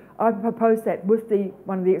self-inject. I proposed that with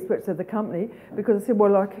one of the experts of the company because I said,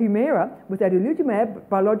 well, like Humira with adalimumab,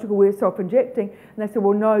 biological, we're self-injecting, and they said,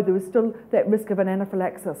 well, no, there was still that risk of an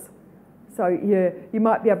anaphylaxis. So yeah, you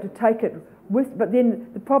might be able to take it with, but then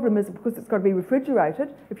the problem is because it's got to be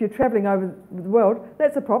refrigerated. If you're travelling over the world,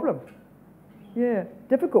 that's a problem. Yeah,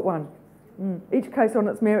 difficult one. Each case on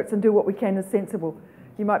its merits, and do what we can as sensible.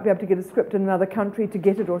 You might be able to get a script in another country to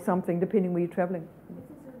get it or something, depending where you're travelling. If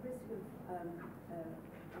there's a risk of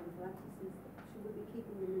anaphylaxis, should we be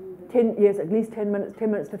keeping them in the... Yes, at least 10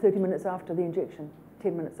 minutes to 30 minutes after the injection.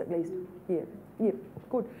 10 minutes at least. Yeah,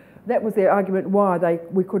 good. That was their argument why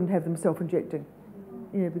we couldn't have them self-injecting.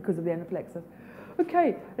 Yeah, because of the anaphylaxis.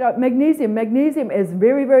 Okay, now magnesium. Magnesium is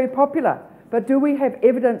very, very popular. But do we have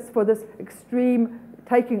evidence for this extreme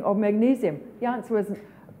taking of magnesium? The answer is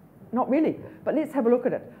not really. But let's have a look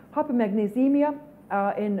at it. Hypomagnesemia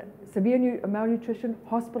in severe malnutrition,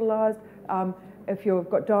 hospitalised, if you've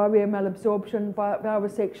got diarrhea, malabsorption, bowel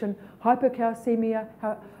resection, hypocalcemia,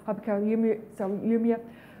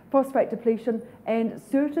 phosphate depletion, and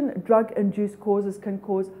certain drug-induced causes can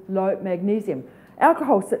cause low magnesium.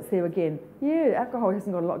 Alcohol sits there again. Yeah, alcohol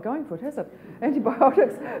hasn't got a lot going for it, has it?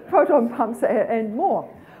 Antibiotics, proton pumps, and more.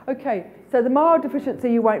 Okay, so the mild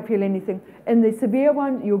deficiency, you won't feel anything. In the severe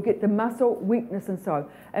one, you'll get the muscle weakness and so.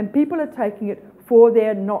 And people are taking it for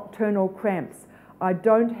their nocturnal cramps. I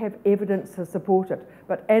don't have evidence to support it,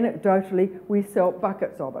 but anecdotally, we sell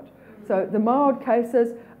buckets of it. So the mild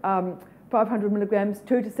cases, 500 milligrams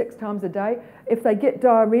 2 to 6 times a day. If they get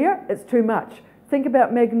diarrhea, it's too much. Think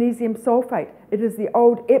about magnesium sulfate. It is the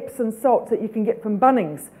old Epsom salts that you can get from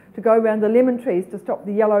Bunnings to go around the lemon trees to stop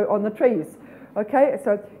the yellow on the trees. Okay,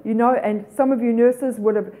 so you know, and some of you nurses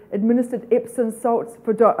would have administered Epsom salts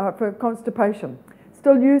for constipation.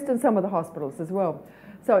 Still used in some of the hospitals as well.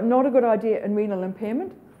 So not a good idea in renal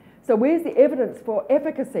impairment. So where's the evidence for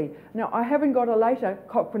efficacy? Now, I haven't got a later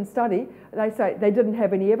Cochrane study. They say they didn't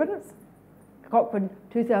have any evidence. Cochrane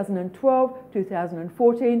 2012,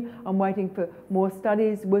 2014. I'm waiting for more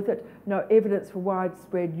studies with it. No evidence for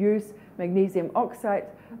widespread use. Magnesium oxide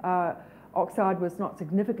was not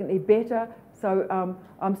significantly better. So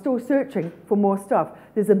I'm still searching for more stuff.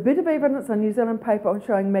 There's a bit of evidence on New Zealand paper on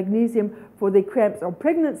showing magnesium for the cramps of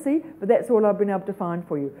pregnancy, but that's all I've been able to find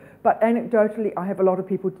for you. But anecdotally, I have a lot of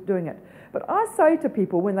people doing it. But I say to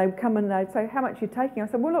people when they come in, they say, how much are you taking? I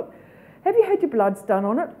say, well, look, have you had your bloods done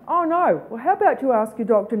on it? Oh, no. Well, how about you ask your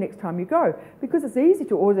doctor next time you go? Because it's easy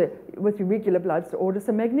to order, with your regular bloods, to order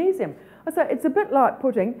some magnesium. I say, it's a bit like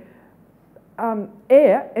putting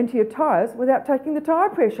air into your tyres without taking the tyre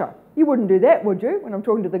pressure. You wouldn't do that, would you? When I'm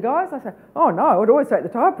talking to the guys, I say, oh no, I'd always take the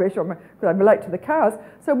tyre pressure because I relate to the cars.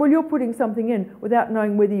 So, well, you're putting something in without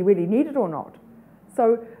knowing whether you really need it or not.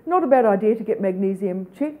 So, not a bad idea to get magnesium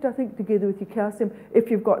checked, I think, together with your calcium, if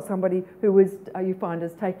you've got somebody who is, you find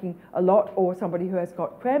is taking a lot, or somebody who has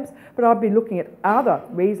got cramps. But I'd be looking at other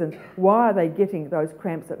reasons. Why are they getting those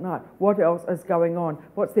cramps at night? What else is going on?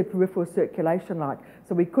 What's their peripheral circulation like?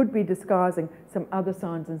 So we could be disguising some other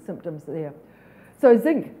signs and symptoms there. So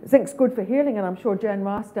zinc. Zinc's good for healing, and I'm sure Jan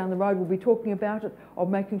Rice down the road will be talking about it, of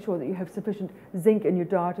making sure that you have sufficient zinc in your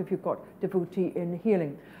diet if you've got difficulty in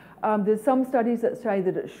healing. There's some studies that say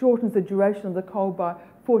that it shortens the duration of the cold by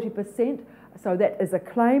 40%, so that is a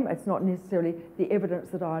claim. It's not necessarily the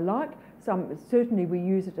evidence that I like. Certainly we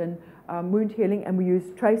use it in wound healing, and we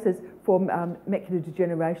use traces for macular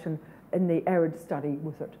degeneration in the ARID study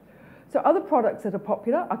with it. So other products that are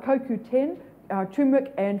popular are CoQ10,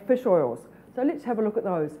 turmeric and fish oils. So let's have a look at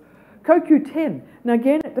those. CoQ10. Now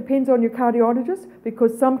again, it depends on your cardiologist,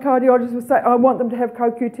 because some cardiologists will say, I want them to have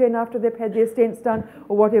CoQ10 after they've had their stents done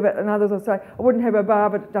or whatever, and others will say, I wouldn't have a bar,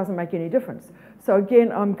 but it doesn't make any difference. So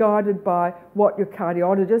again, I'm guided by what your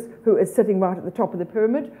cardiologist, who is sitting right at the top of the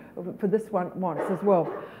pyramid, for this one wants as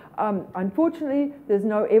well. Unfortunately, there's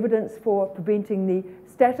no evidence for preventing the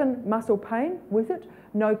statin muscle pain with it,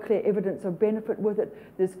 no clear evidence of benefit with it.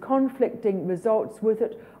 There's conflicting results with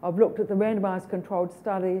it. I've looked at the randomised controlled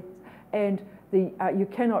studies, and you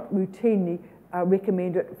cannot routinely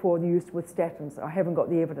recommend it for the use with statins. I haven't got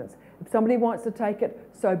the evidence. If somebody wants to take it,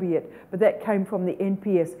 so be it. But that came from the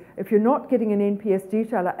NPS. If you're not getting an NPS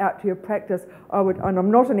detailer out to your practice, I would, and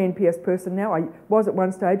I'm not an NPS person now, I was at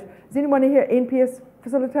one stage. Is anyone here NPS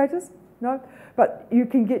facilitators? No? But you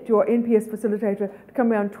can get your NPS facilitator to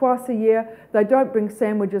come around twice a year. They don't bring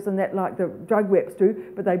sandwiches and that like the drug reps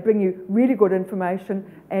do, but they bring you really good information,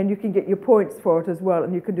 and you can get your points for it as well,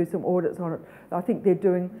 and you can do some audits on it. I think they've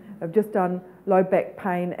just done low back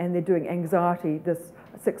pain, and they're doing anxiety this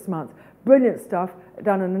 6 months. Brilliant stuff,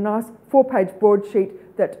 done in a nice 4-page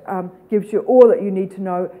broadsheet that gives you all that you need to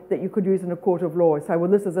know that you could use in a court of law. So, well,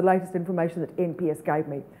 this is the latest information that NPS gave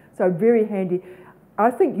me. So very handy. I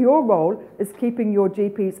think your role is keeping your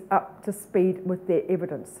GPs up to speed with their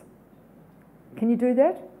evidence. Can you do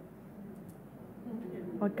that?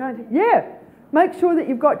 I can't. Yeah. Make sure that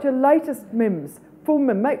you've got your latest MIMS, full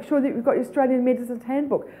MIM. Make sure that you've got your Australian Medicine's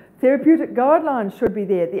Handbook. Therapeutic guidelines should be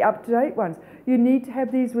there, the up-to-date ones. You need to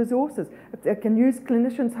have these resources. If they can use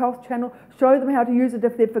Clinicians Health Channel, show them how to use it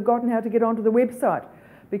if they've forgotten how to get onto the website.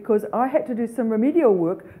 Because I had to do some remedial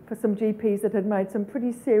work for some GPs that had made some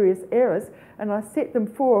pretty serious errors, and I set them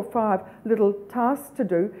 4 or 5 little tasks to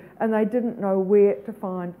do, and they didn't know where to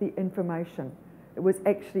find the information. It was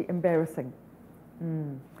actually embarrassing.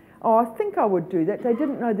 Oh, I think I would do that. They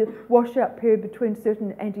didn't know the washout period between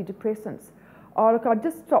certain antidepressants. Oh, look, I'd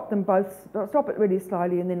just stop them both, stop it really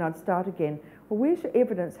slowly, and then I'd start again. Well, where's your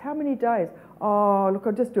evidence? How many days? Oh, look,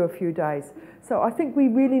 I'll just do a few days. So I think we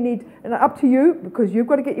really need, and up to you, because you've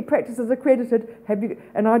got to get your practices accredited,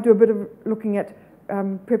 and I do a bit of looking at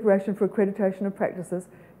preparation for accreditation of practices.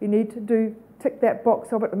 You need to tick that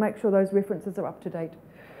box of it and make sure those references are up to date.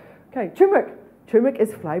 Okay, turmeric. Turmeric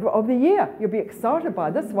is flavour of the year. You'll be excited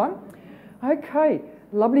by this one. Okay,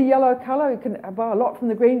 lovely yellow colour. You can buy a lot from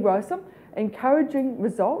the greengrocer. Encouraging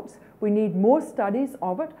results. We need more studies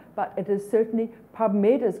of it, but it is certainly,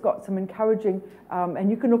 PubMed has got some encouraging, and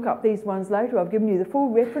you can look up these ones later. I've given you the full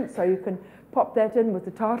reference, so you can pop that in with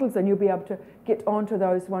the titles, and you'll be able to get onto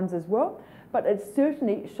those ones as well. But it's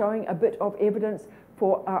certainly showing a bit of evidence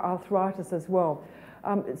for arthritis as well.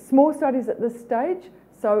 Small studies at this stage,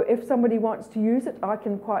 so if somebody wants to use it, I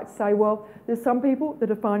can quite say, well, there's some people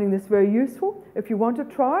that are finding this very useful. If you want to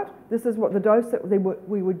try it, this is what the dose that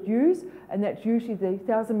we would use, and that's usually the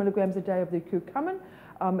 1,000 milligrams a day of the curcumin.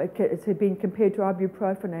 It's been compared to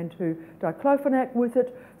ibuprofen and to diclofenac with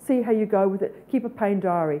it. See how you go with it. Keep a pain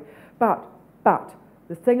diary. But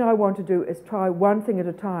the thing I want to do is try one thing at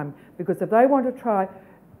a time, because if they want to try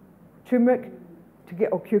turmeric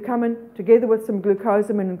or curcumin together with some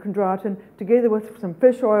glucosamine and chondroitin, together with some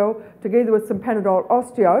fish oil, together with some Panadol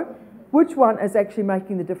Osteo, which one is actually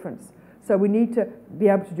making the difference? So we need to be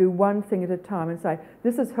able to do one thing at a time and say,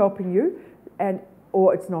 this is helping you,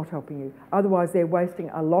 or it's not helping you. Otherwise, they're wasting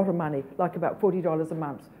a lot of money, like about $40 a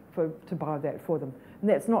month to buy that for them. And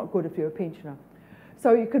that's not good if you're a pensioner.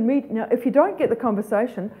 So you can read, now if you don't get the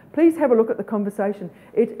conversation, please have a look at the conversation.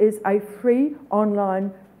 It is a free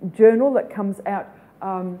online journal that comes out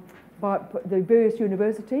by the various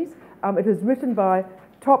universities. It is written by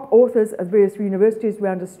top authors of various universities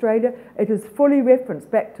around Australia. It is fully referenced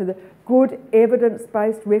back to the good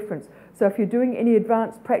evidence-based reference. So if you're doing any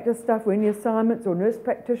advanced practice stuff or any assignments, or nurse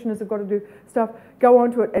practitioners have got to do stuff, go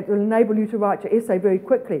onto it. It will enable you to write your essay very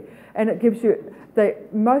quickly, and it gives you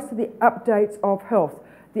most of the updates of health.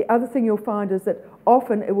 The other thing you'll find is that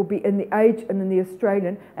often it will be in the Age and in the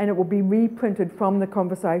Australian, and it will be reprinted from the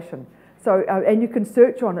conversation. So, and you can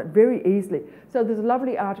search on it very easily. So there's a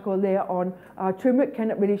lovely article there on turmeric,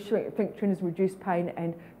 can it really shrink tumours, reduce pain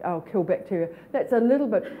and kill bacteria. That's a little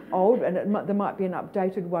bit old, and there might be an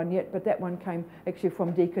updated one yet, but that one came actually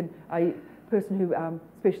from Deakin, a person who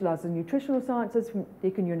specialises in nutritional sciences from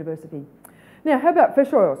Deakin University. Now, how about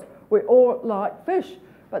fish oils? We all like fish,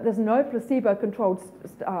 but there's no placebo-controlled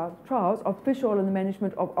trials of fish oil in the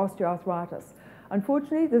management of osteoarthritis.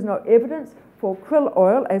 Unfortunately, there's no evidence for krill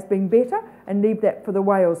oil as being better, and leave that for the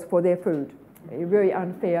whales for their food. Very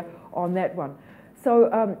unfair on that one.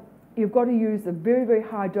 So you've got to use the very, very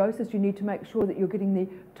high doses. You need to make sure that you're getting the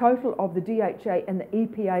total of the DHA and the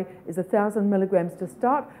EPA is 1,000 milligrams to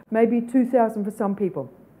start, maybe 2,000 for some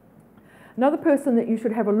people. Another person that you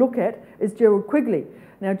should have a look at is Gerald Quigley.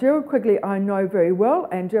 Now, Gerald Quigley I know very well,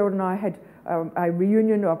 and Gerald and I had a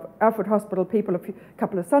reunion of Alfred Hospital people a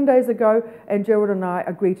couple of Sundays ago, and Gerald and I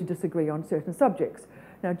agreed to disagree on certain subjects.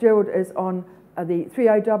 Now, Gerald is on the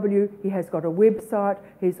 3AW, he has got a website,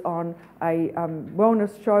 he's on a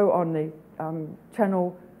wellness show on the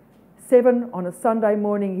Channel 7 on a Sunday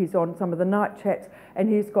morning, he's on some of the night chats, and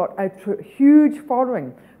he's got a huge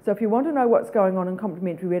following. So if you want to know what's going on in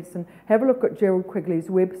complementary medicine, have a look at Gerald Quigley's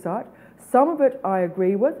website. Some of it I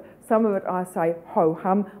agree with, some of it I say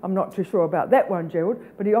ho-hum. I'm not too sure about that one, Gerald,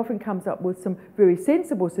 but he often comes up with some very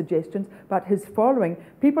sensible suggestions. But his following,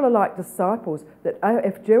 people are like disciples, that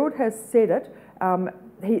if Gerald has said it,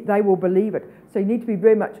 they will believe it. So you need to be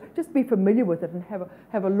very much, just be familiar with it and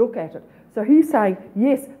have a look at it. So he's saying,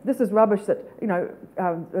 yes, this is rubbish that, you know,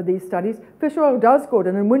 these studies. Fish oil does good,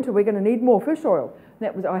 and in winter we're going to need more fish oil.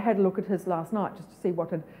 That was, I had a look at his last night just to see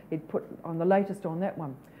what he'd put on the latest on that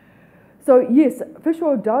one. So yes, fish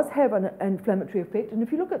oil does have an inflammatory effect, and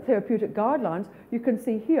if you look at therapeutic guidelines, you can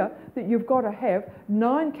see here that you've got to have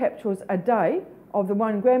 9 capsules a day of the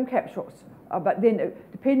 1 gram capsules. But then,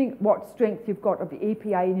 depending what strength you've got of the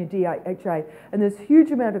EPA and your DHA, and there's a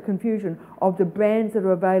huge amount of confusion of the brands that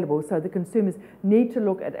are available, so the consumers need to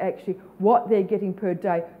look at actually what they're getting per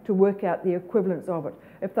day to work out the equivalence of it.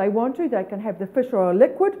 If they want to, they can have the fish oil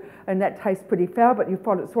liquid, and that tastes pretty foul, but you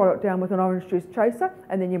swallow it down with an orange juice chaser,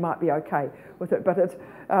 and then you might be okay with it. But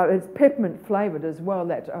it's peppermint flavoured as well,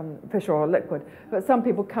 that fish oil liquid. But some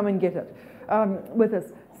people come and get it with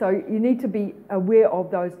us. So you need to be aware of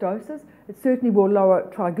those doses. It certainly will lower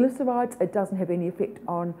triglycerides. It doesn't have any effect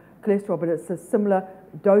on cholesterol, but it's a similar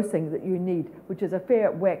dosing that you need, which is a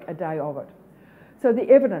fair whack a day of it. So the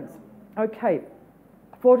evidence, okay,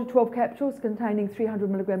 4 to 12 capsules containing 300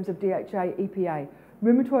 milligrams of DHA EPA.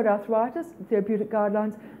 Rheumatoid arthritis, therapeutic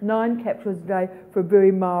guidelines, 9 capsules a day for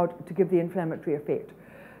very mild to give the inflammatory effect.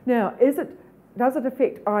 Now, does it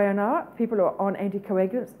affect INR? People who are on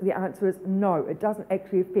anticoagulants, the answer is no, it doesn't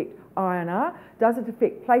actually affect INR. Does it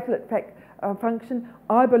affect platelet function?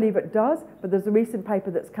 I believe it does, but there's a recent paper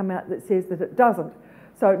that's come out that says that it doesn't.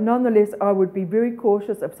 So nonetheless, I would be very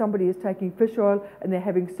cautious if somebody is taking fish oil and they're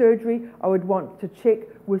having surgery. I would want to check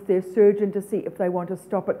with their surgeon to see if they want to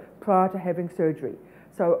stop it prior to having surgery.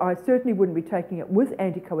 So I certainly wouldn't be taking it with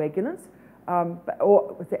anticoagulants.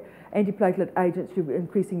 Or with the antiplatelet agents, you're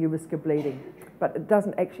increasing your risk of bleeding. But it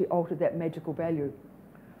doesn't actually alter that magical value.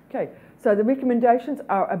 Okay, so the recommendations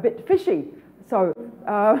are a bit fishy. So,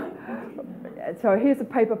 so here's a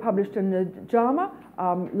paper published in the JAMA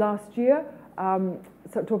last year,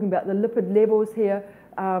 so talking about the lipid levels here,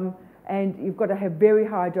 and you've got to have very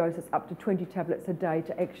high doses, up to 20 tablets a day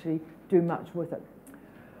to actually do much with it.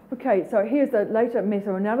 Okay, so here's the later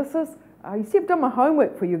meta-analysis. You see, I've done my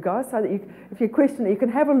homework for you guys, so that if you question it, you can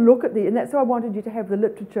have a look at and that's why I wanted you to have the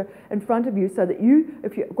literature in front of you, so that you,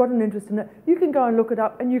 if you've got an interest in it, you can go and look it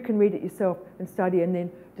up and you can read it yourself and study and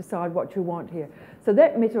then decide what you want here. So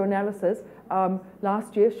that meta-analysis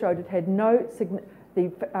last year showed it had no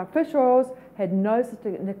fish oils had no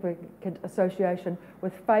significant association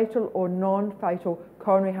with fatal or non-fatal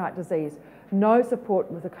coronary heart disease, no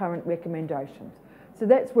support with the current recommendations. So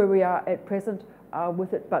that's where we are at present.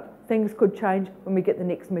 With it, but things could change when we get the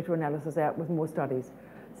next meta-analysis out with more studies.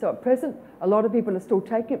 So at present, a lot of people are still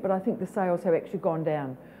taking it, but I think the sales have actually gone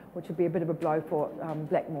down, which would be a bit of a blow for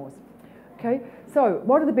Blackmores. Okay, so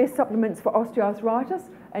what are the best supplements for osteoarthritis?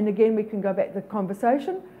 And again, we can go back to the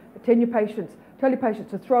conversation. Tell your patients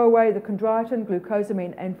to throw away the chondroitin,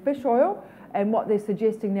 glucosamine, and fish oil. And what they're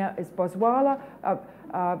suggesting now is boswellia,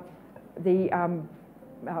 the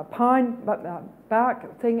pine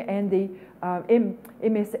bark thing, and the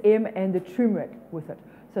MSM and the turmeric with it.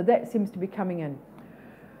 So that seems to be coming in.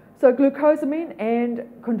 So glucosamine and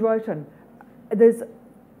chondroitin. There's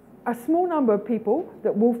a small number of people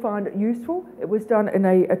that will find it useful. It was done in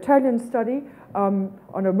an Italian study on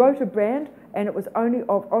a Rota brand, and it was only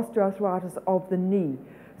of osteoarthritis of the knee.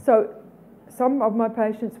 So some of my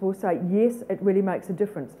patients will say, yes, it really makes a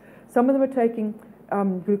difference. Some of them are taking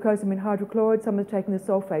glucosamine hydrochloride, some are taking the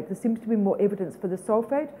sulfate. There seems to be more evidence for the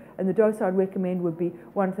sulfate, and the dose I'd recommend would be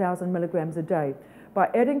 1,000 milligrams a day. By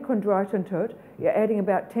adding chondroitin to it, you're adding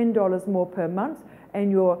about $10 more per month,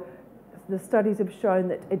 and the studies have shown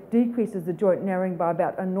that it decreases the joint narrowing by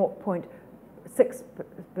about a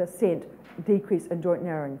 0.6% decrease in joint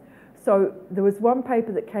narrowing. So there was one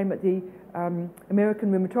paper that came at the American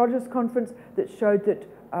Rheumatologist Conference that showed that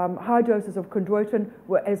high doses of chondroitin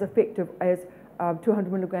were as effective as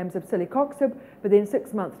 200 milligrams of celecoxib, but then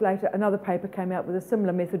 6 months later another paper came out with a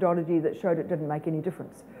similar methodology that showed it didn't make any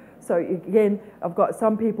difference. So again, I've got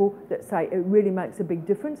some people that say it really makes a big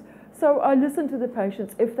difference. So I listen to the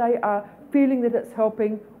patients. If they are feeling that it's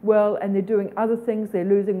helping well and they're doing other things, they're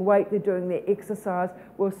losing weight, they're doing their exercise,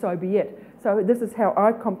 well, so be it. So this is how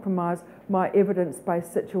I compromise my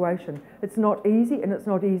evidence-based situation. It's not easy, and it's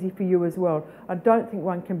not easy for you as well. I don't think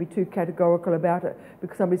one can be too categorical about it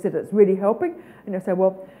because somebody said it's really helping, and I say,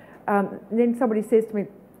 well, then somebody says to me,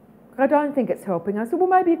 I don't think it's helping. I said, well,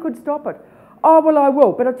 maybe you could stop it. Oh, well, I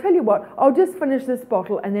will, but I'll tell you what, I'll just finish this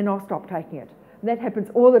bottle and then I'll stop taking it. And that happens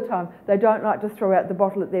all the time. They don't like to throw out the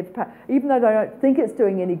bottle that they've paid. Even though they don't think it's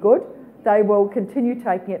doing any good, they will continue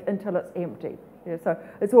taking it until it's empty. Yeah, so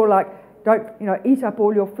it's all like, don't eat up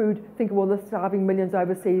all your food, think of all the starving millions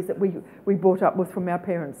overseas that we brought up with from our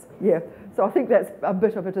parents. Yeah, so I think that's a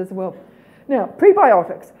bit of it as well. Now,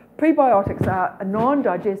 prebiotics. Prebiotics are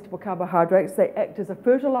non-digestible carbohydrates. They act as a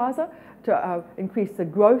fertilizer to increase the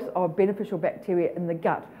growth of beneficial bacteria in the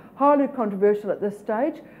gut. Highly controversial at this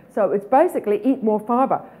stage. So it's basically eat more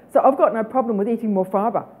fibre. So I've got no problem with eating more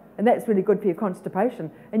fibre, and that's really good for your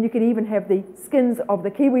constipation. And you can even have the skins of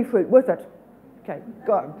the kiwi fruit with it. Okay,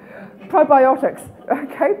 got it. Probiotics.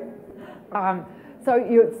 Okay.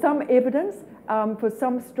 So some evidence for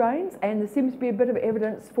some strains, and there seems to be a bit of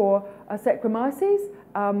evidence for Saccharomyces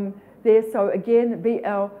there. So again,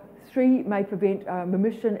 BL3 may prevent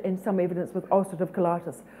remission in some evidence with ulcerative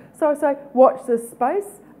colitis. So I say, watch this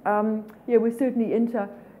space. Yeah, we're certainly into,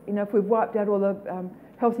 if we've wiped out all the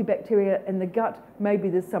healthy bacteria in the gut, maybe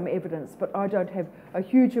there's some evidence, but I don't have a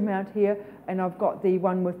huge amount here, and I've got the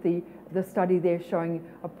one with the study there showing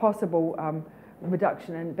a possible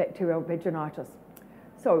reduction in bacterial vaginitis.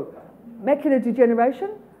 So, macular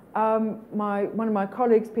degeneration. One of my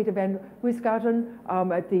colleagues, Peter van Wiesgarten,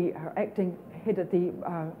 at the acting head at the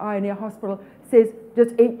APNA hospital, says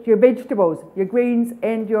just eat your vegetables, your greens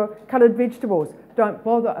and your coloured vegetables. Don't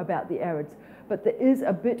bother about the arids. But there is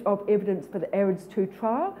a bit of evidence for the ARIDS 2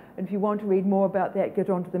 trial, and if you want to read more about that, get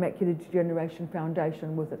onto the Macular Degeneration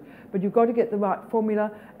Foundation with it. But you've got to get the right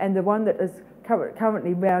formula, and the one that is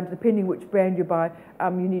currently round, depending which brand you buy,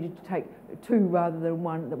 you needed to take 2 rather than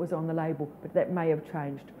 1 that was on the label, but that may have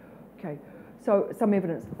changed. Okay, so some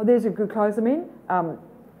evidence. Oh, there's your glucosamine.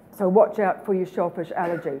 So watch out for your shellfish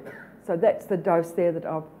allergy. So that's the dose there that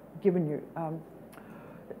I've given you.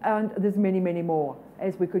 And there's many, many more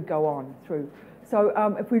as we could go on through. So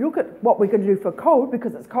if we look at what we're going to do for cold,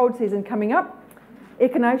 because it's cold season coming up,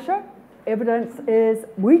 echinacea, evidence is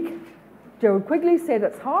weak. Gerald Quigley said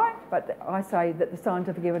it's high, but I say that the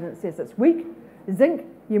scientific evidence says it's weak. Zinc,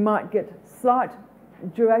 you might get slight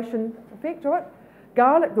duration effect of it.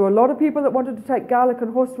 Garlic, there were a lot of people that wanted to take garlic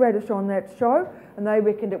and horseradish on that show, and they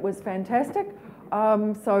reckoned it was fantastic. I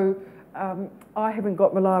haven't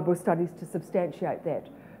got reliable studies to substantiate that.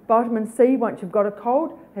 Vitamin C, once you've got a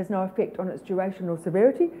cold, has no effect on its duration or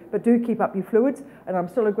severity, but do keep up your fluids, and I'm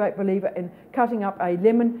still a great believer in cutting up a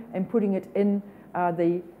lemon and putting it in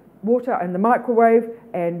the water in the microwave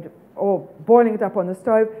or boiling it up on the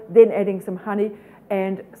stove, then adding some honey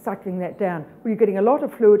and sucking that down. Well, you're getting a lot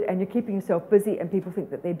of fluid and you're keeping yourself busy, and people think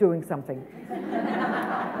that they're doing something.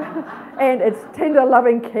 And it's tender,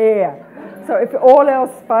 loving care. So if all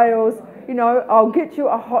else fails, I'll get you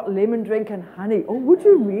a hot lemon drink and honey. Oh, would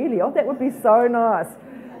you really? Oh, that would be so nice.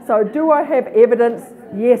 So do I have evidence?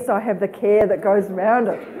 Yes, I have the care that goes around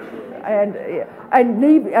it. And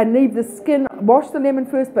leave the skin, wash the lemon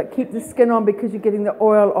first, but keep the skin on because you're getting the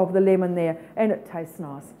oil of the lemon there, and it tastes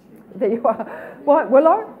nice. There you are. White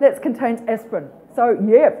willow, that contains aspirin. So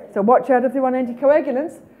yeah, so watch out if you want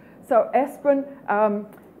anticoagulants. So aspirin,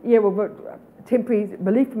 temporary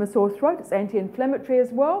relief from a sore throat. It's anti-inflammatory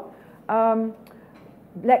as well.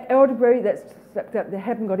 Black elderberry, they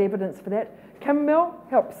haven't got evidence for that. Chamomile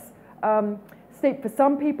helps sleep for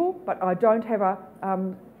some people, but I don't have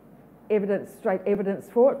straight evidence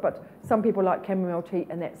for it, but some people like chamomile tea,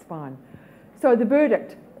 and that's fine. So the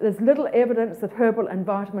verdict, there's little evidence that herbal and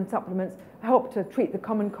vitamin supplements help to treat the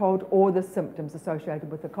common cold or the symptoms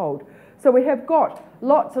associated with the cold. So we have got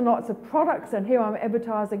lots and lots of products, and here I'm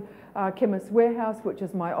advertising Chemist's Warehouse, which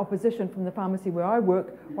is my opposition from the pharmacy where I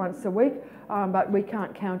work once a week, but we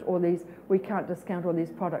can't discount all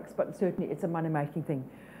these products, but certainly it's a money-making thing.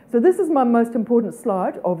 So this is my most important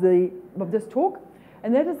slide of this talk,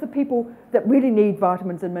 and that is the people that really need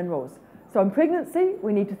vitamins and minerals. So in pregnancy,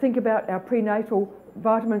 we need to think about our prenatal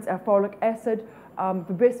vitamins are folic acid.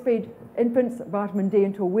 For breastfeed infants, vitamin D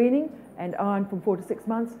until weaning, and iron from 4 to 6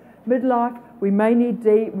 months. Midlife, we may need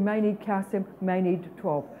D, we may need calcium, we may need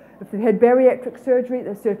 12. If they've had bariatric surgery,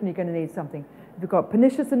 they're certainly going to need something. If you've got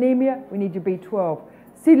pernicious anemia, we need your B12.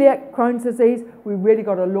 Celiac, Crohn's disease, we really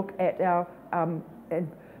got to look at our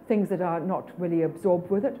things that are not really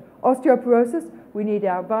absorbed with it. Osteoporosis, we need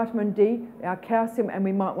our vitamin D, our calcium, and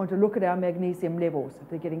we might want to look at our magnesium levels if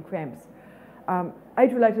they're getting cramps.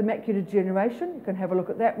 Age-related macular degeneration, you can have a look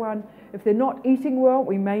at that one. If they're not eating well,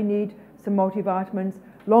 we may need some multivitamins.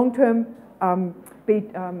 Long-term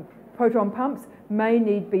proton pumps may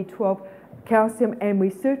need B12, calcium, and we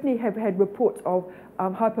certainly have had reports of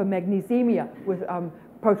hypomagnesemia with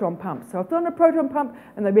proton pumps. So if they're on a proton pump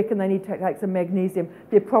and they reckon they need to take some magnesium,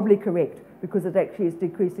 they're probably correct because it actually is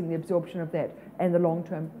decreasing the absorption of that and the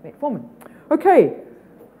long-term metformin. Okay,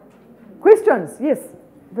 questions? Yes.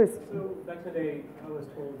 First. So back in the day, I was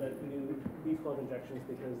told that we do B12 injections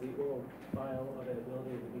because the oral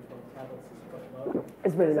bioavailability of the B12 tablets is quite low.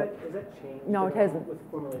 It's really low. Has that changed? No, it hasn't. With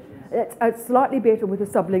formulations? It's slightly better with the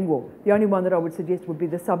sublingual. The only one that I would suggest would be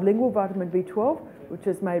the sublingual vitamin B12, which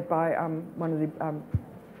is made by one of the,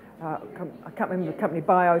 I can't remember the company,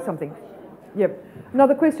 Bio something. Yep.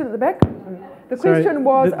 Another question at the back? The question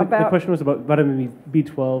was about... The question was about vitamin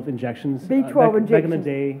B12 injections. B12 injections. Back in the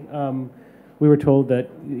day, we were told that,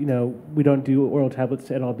 you know, we don't do oral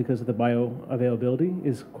tablets at all because of the bioavailability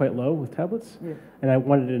is quite low with tablets. Yeah. And I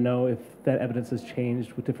wanted to know if that evidence has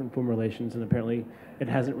changed with different formulations, and apparently it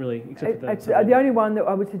hasn't really, except for the only one that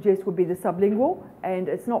I would suggest would be the sublingual, and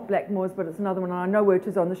it's not Blackmore's, but it's another one. And I know where it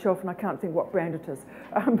is on the shelf, and I can't think what brand it is.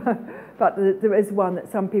 But there is one that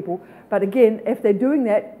some people, but again, if they're doing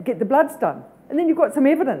that, get the bloods done. And then you've got some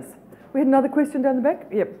evidence. We had another question down the back?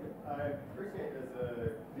 Yep.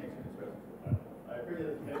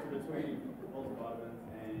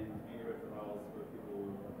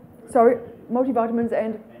 Sorry, multivitamins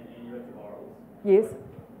and antiretrovirals. Yes.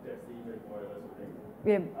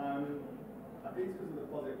 Yeah. I think it's because of the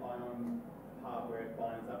positive ion part where it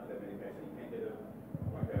binds up to that medication. You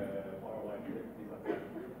can't get a viral like things like that.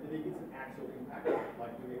 Do you think it's an actual impact?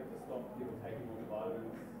 Like, do we have to stop people taking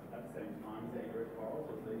multivitamins at the same time as antiretrovirals,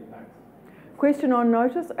 or is the impact? Question on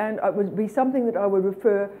notice, and it would be something that I would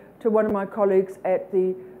refer to one of my colleagues at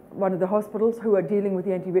one of the hospitals who are dealing with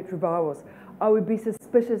the antiretrovirals. I would be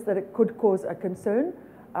suspicious that it could cause a concern,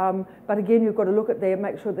 but again, you've got to look at there and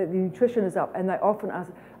make sure that the nutrition is up, and they often are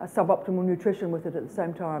suboptimal nutrition with it at the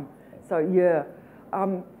same time. So yeah,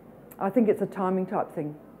 I think it's a timing type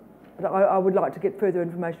thing, but I would like to get further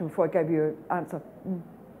information before I gave you an answer.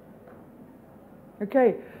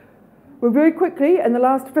 Okay, we'll very quickly, in the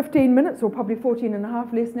last 15 minutes, or probably 14 and a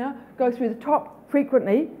half less now, go through the top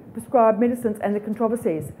frequently prescribed medicines and the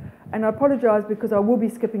controversies. And I apologise because I will be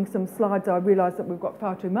skipping some slides. I realise that we've got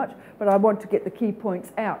far too much, but I want to get the key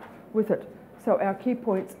points out with it. So our key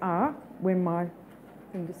points are, when my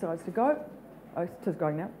thing decides to go, oh, it is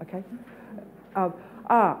going now, okay.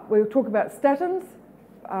 We'll talk about statins,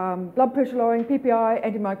 blood pressure lowering, PPI,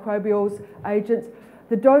 antimicrobials, agents.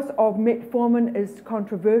 The dose of metformin is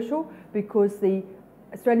controversial because the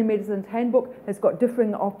Australian Medicines Handbook has got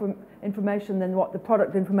differing information than what the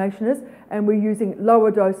product information is, and we're using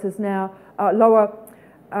lower doses now, lower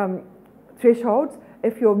thresholds.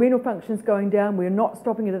 If your renal function is going down, we're not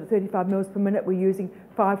stopping it at 35 mils per minute, we're using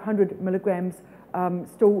 500 milligrams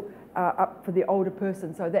still up for the older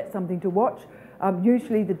person, so that's something to watch.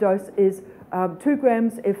 Usually the dose is 2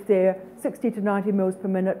 grams if they're 60 to 90 mils per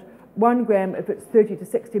minute, 1 gram if it's 30 to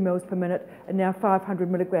 60 mils per minute, and now 500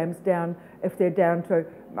 milligrams down if they're down to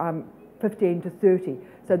 15 to 30.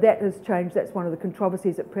 So that has changed. That's one of the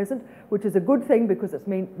controversies at present, which is a good thing because it's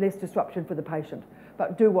mean less disruption for the patient.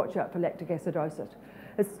 But do watch out for lactic acidosis.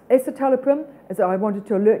 Escitalopram, as I wanted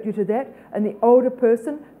to alert you to that, and the older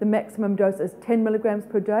person, the maximum dose is 10 milligrams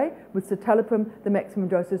per day. With citalopram, the maximum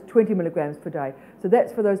dose is 20 milligrams per day. So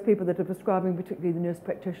that's for those people that are prescribing, particularly the nurse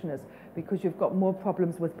practitioners, because you've got more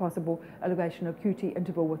problems with possible elevation of QT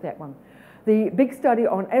interval with that one. The big study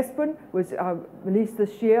on aspirin was released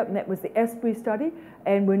this year, and that was the ASPRI study,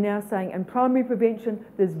 and we're now saying in primary prevention,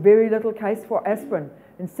 there's very little case for aspirin.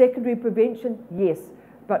 In secondary prevention, yes.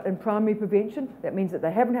 But in primary prevention, that means that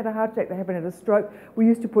they haven't had a heart attack, they haven't had a stroke. We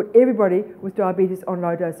used to put everybody with diabetes on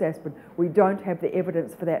low-dose aspirin. We don't have the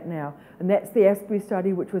evidence for that now. And that's the ASPRI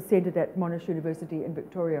study, which was centred at Monash University in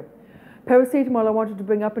Victoria. Paracetamol I wanted to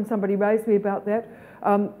bring up, and somebody raised me about that.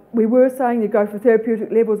 We were saying to go for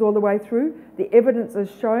therapeutic levels all the way through. The evidence is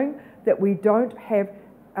showing that we don't have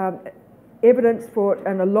evidence for it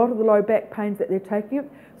and a lot of the low back pains that they're taking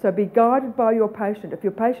it. So be guided by your patient. If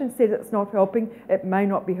your patient says it's not helping, it may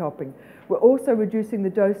not be helping. We're also reducing the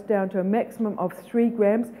dose down to a maximum of 3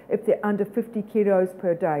 grams if they're under 50 kilos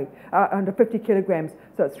per day, under 50 kilograms.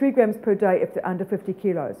 So it's 3 grams per day if they're under 50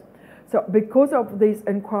 kilos. So because of this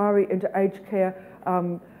inquiry into aged care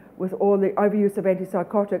with all the overuse of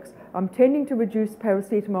antipsychotics, I'm tending to reduce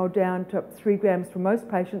paracetamol down to 3 grams for most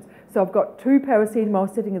patients. So I've got 2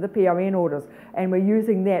 paracetamol sitting in the PRN orders, and we're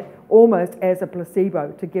using that almost as a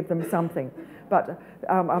placebo to give them something. But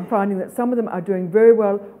I'm finding that some of them are doing very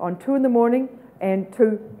well on 2 in the morning and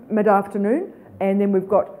 2 mid-afternoon, and then we've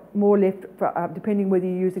got more left for, depending whether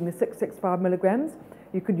you're using the 665 milligrams.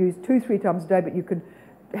 You could use 2 3 times a day, but you could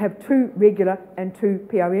have 2 regular and 2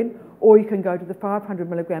 PRN, or you can go to the 500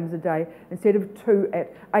 milligrams a day instead of 2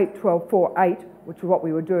 at 8, 12, 4, 8, which is what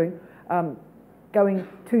we were doing, going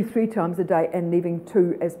 2 3 times a day and leaving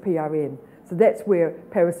 2 as PRN. So that's where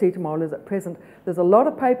paracetamol is at present. There's a lot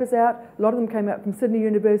of papers out. A lot of them came out from Sydney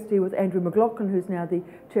University with Andrew McLaughlin, who's now the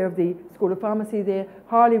chair of the School of Pharmacy there.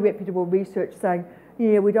 Highly reputable research saying,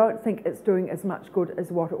 yeah, we don't think it's doing as much good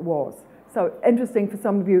as what it was. So interesting for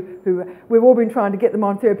some of you who, we've all been trying to get them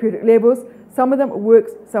on therapeutic levels. Some of them it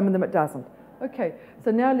works, some of them it doesn't. Okay,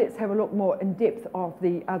 so now let's have a look more in depth of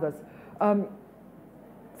the others.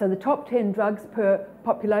 So the top 10 drugs per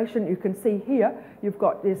population, you can see here, you've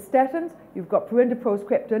got the statins, you've got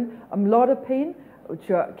perindoproscriptin, amlodipine, which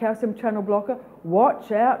are a calcium channel blocker.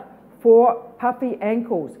 Watch out for puffy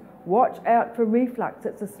ankles. Watch out for reflux.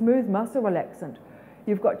 It's a smooth muscle relaxant.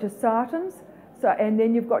 You've got your statins, and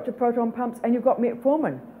then you've got your proton pumps, and you've got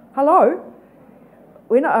metformin. Hello?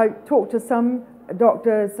 When I talk to some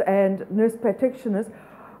doctors and nurse practitioners,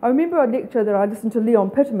 I remember a lecture that I listened to Leon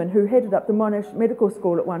Pitterman, who headed up the Monash Medical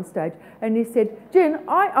School at one stage, and he said, Jen,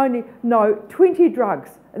 I only know 20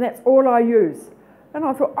 drugs, and that's all I use. And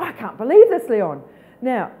I thought, I can't believe this, Leon.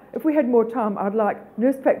 Now, if we had more time, I'd like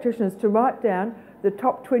nurse practitioners to write down the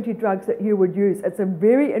top 20 drugs that you would use. It's a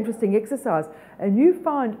very interesting exercise, and you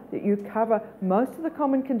find that you cover most of the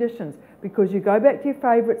common conditions because you go back to your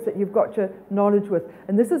favourites that you've got your knowledge with.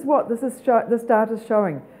 And this is what this data is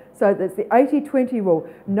showing. So that's the 80-20 rule.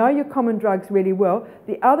 Know your common drugs really well.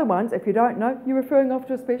 The other ones, if you don't know, you're referring off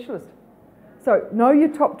to a specialist. So know your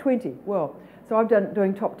top 20 well. So I've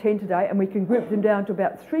doing top 10 today, and we can group them down to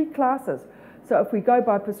about 3 classes. So if we go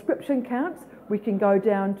by prescription counts, we can go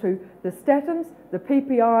down to the statins, the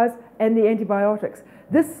PPIs, and the antibiotics.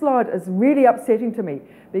 This slide is really upsetting to me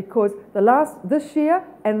because this year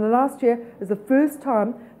and the last year is the first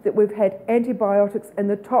time that we've had antibiotics in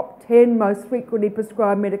the top 10 most frequently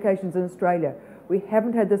prescribed medications in Australia. We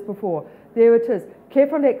haven't had this before. There it is,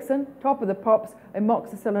 cefalexin, top of the pops,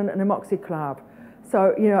 amoxicillin and amoxiclav.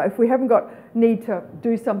 So, you know, if we haven't got need to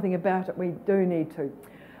do something about it, we do need to.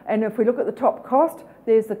 And if we look at the top cost,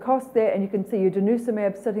 there's the cost there, and you can see your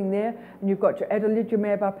denosumab sitting there, and you've got your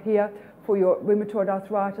adalimumab up here for your rheumatoid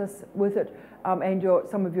arthritis with it, and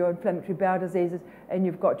some of your inflammatory bowel diseases, and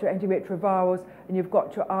you've got your antiretrovirals, and you've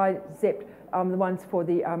got your iZept, the ones for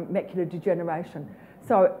the macular degeneration.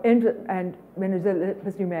 So, and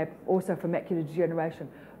menazumab also for macular degeneration.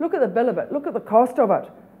 Look at the bill of it. Look at the cost of it.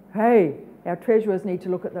 Hey, our treasurers need to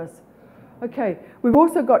look at this. Okay, we've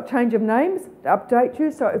also got change of names to update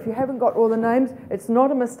you. So if you haven't got all the names, it's not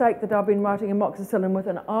a mistake that I've been writing amoxicillin with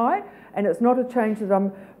an I, and it's not a change that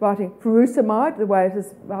I'm writing furosemide the way it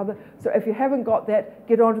is rather. So if you haven't got that,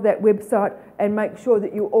 get onto that website and make sure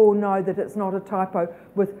that you all know that it's not a typo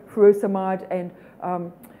with furosemide, and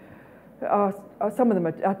some of them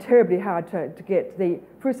are terribly hard to get. The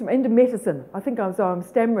furosemide, indomethacin, I think I'm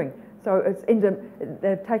stammering, so it's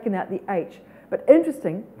they've taken out the H. But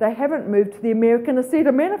interesting, they haven't moved to the American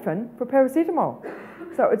acetaminophen for paracetamol.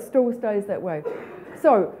 So it still stays that way.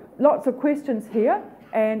 So lots of questions here,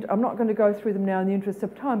 and I'm not going to go through them now in the interest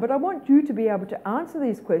of time, but I want you to be able to answer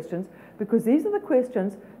these questions because these are the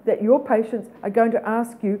questions that your patients are going to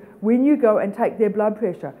ask you when you go and take their blood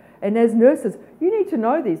pressure. And as nurses, you need to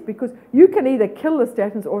know these because you can either kill the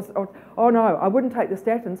statins or oh no, I wouldn't take the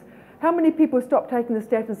statins. How many people stopped taking the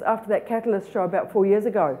statins after that Catalyst show about 4 years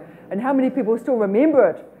ago? And how many people still remember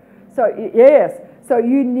it? So yes, so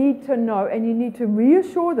you need to know, and you need to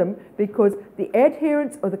reassure them because the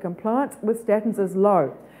adherence or the compliance with statins is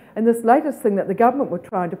low. And this latest thing that the government were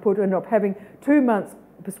trying to put in of having 2 months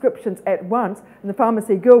prescriptions at once, and the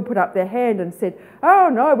pharmacy girl put up their hand and said, oh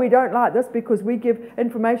no, we don't like this because we give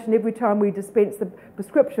information every time we dispense the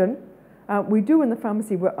prescription. We do in the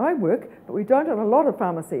pharmacy where I work, but we don't at a lot of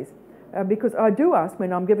pharmacies. because I do ask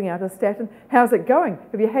when I'm giving out a statin, how's it going?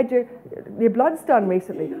 Have you had your bloods done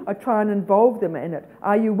recently? I try and involve them in it.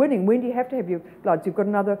 Are you winning? When do you have to have your bloods? You've got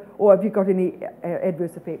another, or have you got any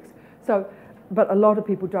adverse effects? So, but a lot of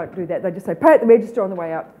people don't do that. They just say, pay at the register on the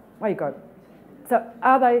way out. There you go. So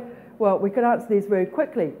are they, well, we can answer these very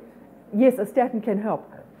quickly. Yes, a statin can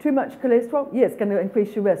help. Too much cholesterol? Yes, it's going to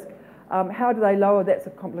increase your risk. How do they lower? That's a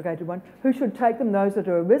complicated one. Who should take them? Those that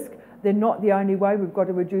are at risk. They're not the only way. We've got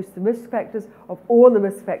to reduce the risk factors of all the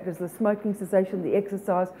risk factors, the smoking cessation, the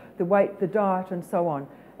exercise, the weight, the diet, and so on.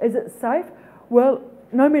 Is it safe? Well,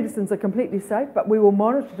 no medicines are completely safe, but we will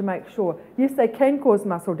monitor to make sure. Yes, they can cause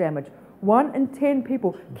muscle damage. 1 in 10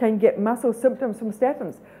 people can get muscle symptoms from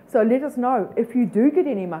statins. So let us know if you do get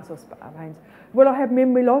any muscle pains. Will I have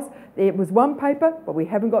memory loss? There was one paper, but we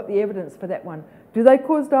haven't got the evidence for that one. Do they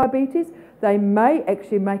cause diabetes? They may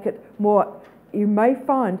actually make it more, you may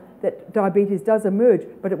find that diabetes does emerge,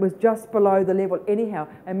 but it was just below the level anyhow.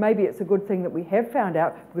 And maybe it's a good thing that we have found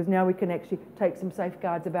out, because now we can actually take some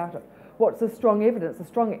safeguards about it. What's the strong evidence? The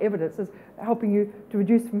strong evidence is helping you to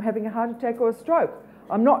reduce from having a heart attack or a stroke.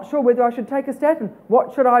 I'm not sure whether I should take a statin.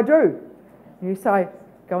 What should I do? You say,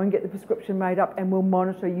 go and get the prescription made up, and we'll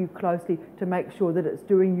monitor you closely to make sure that it's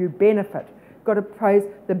doing you benefit. Got to praise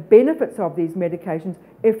the benefits of these medications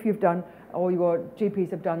if you've done, or your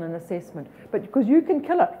GPs have done an assessment. But because you can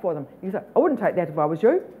kill it for them. You say, I wouldn't take that if I was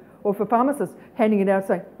you. Or for pharmacists handing it out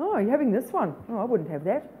saying, oh, you're having this one. Oh, I wouldn't have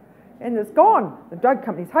that. And it's gone. The drug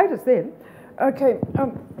companies hate us then. Okay,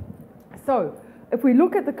 so if we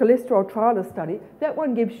look at the cholesterol trialist study, that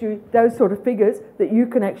one gives you those sort of figures that you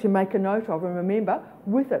can actually make a note of and remember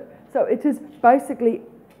with it. So it is basically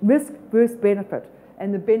risk versus benefit,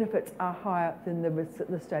 and the benefits are higher than the risks at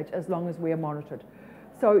this stage as long as we are monitored.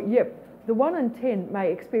 So, yep, the 1 in 10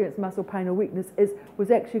 may experience muscle pain or weakness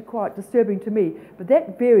was actually quite disturbing to me, but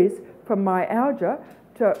that varies from myalgia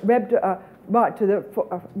to right to the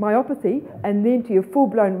myopathy, and then to your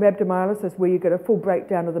full-blown rhabdomyolysis, where you get a full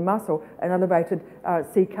breakdown of the muscle and elevated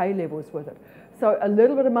CK levels with it. So a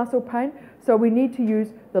little bit of muscle pain. So we need to use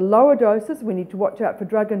the lower doses. We need to watch out for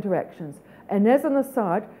drug interactions. And as an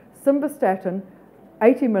aside, simvastatin,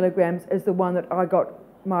 80 milligrams, is the one that I got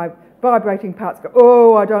my vibrating parts go,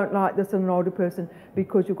 oh, I don't like this in an older person,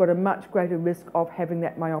 because you've got a much greater risk of having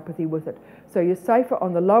that myopathy with it. So you're safer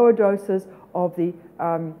on the lower doses of the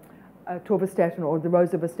atorvastatin or the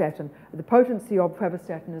rosuvastatin. The potency of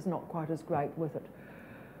pravastatin is not quite as great with it.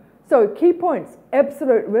 So key points: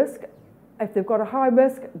 absolute risk. If they've got a high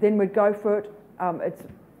risk, then we'd go for it. It's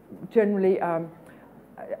generally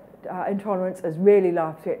intolerance is really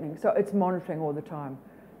life-threatening, so it's monitoring all the time.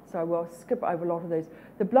 So we'll skip over a lot of these.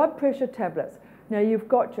 The blood pressure tablets. Now you've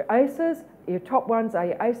got your ACEs. Your top ones are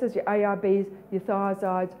your ACEs, your ARBs, your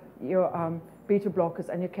thiazides, your beta blockers,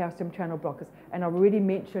 and your calcium channel blockers. And I've already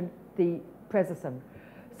mentioned the prazosin.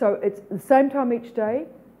 So it's the same time each day,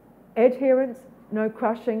 adherence, no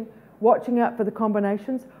crushing, watching out for the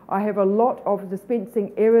combinations. I have a lot of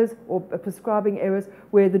dispensing errors or prescribing errors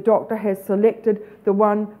where the doctor has selected the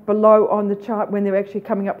one below on the chart when they're actually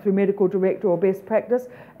coming up through medical director or best practice,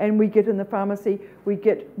 and we get in the pharmacy, we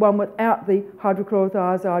get one without the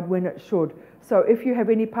hydrochlorothiazide when it should. So if you have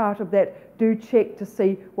any part of that, do check to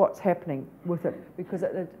see what's happening with it, because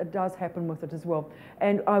it does happen with it as well.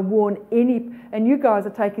 And I warn and you guys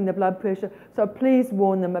are taking the blood pressure, so please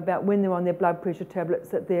warn them about when they're on their blood pressure tablets,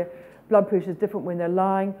 that their blood pressure is different when they're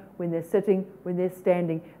lying, when they're sitting, when they're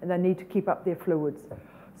standing, and they need to keep up their fluids.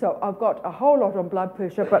 So I've got a whole lot on blood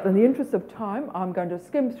pressure, but in the interest of time, I'm going to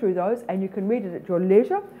skim through those, and you can read it at your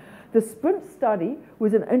leisure. The SPRINT study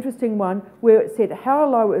was an interesting one where it said how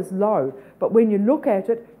low is low, but when you look at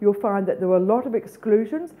it, you'll find that there were a lot of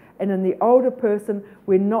exclusions, and in the older person,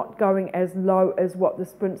 we're not going as low as what the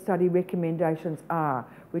SPRINT study recommendations are.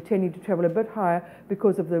 We're tending to travel a bit higher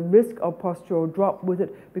because of the risk of postural drop with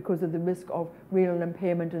it, because of the risk of renal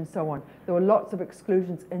impairment and so on. There were lots of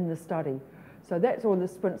exclusions in the study. So that's all the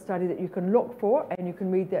SPRINT study that you can look for, and you can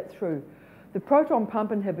read that through. The proton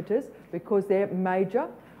pump inhibitors, because they're major,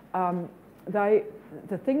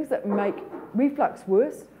 the things that make reflux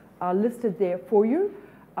worse are listed there for you.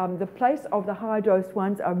 The place of the high dose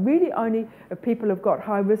ones are really only if people have got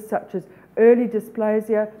high risk, such as early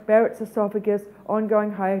dysplasia, Barrett's esophagus,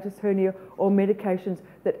 ongoing hiatus hernia, or medications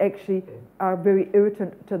that actually are very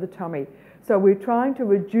irritant to the tummy. So we're trying to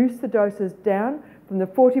reduce the doses down from the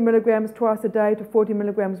 40 milligrams twice a day to 40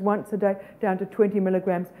 milligrams once a day, down to 20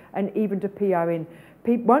 milligrams, and even to PRN.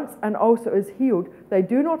 Once an ulcer is healed, they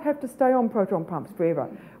do not have to stay on proton pumps forever.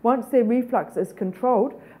 Once their reflux is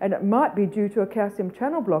controlled, and it might be due to a calcium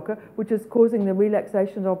channel blocker, which is causing the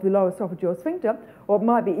relaxation of the lower esophageal sphincter, or it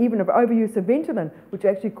might be even of overuse of Ventolin, which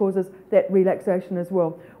actually causes that relaxation as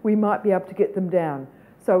well, we might be able to get them down.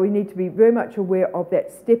 So we need to be very much aware of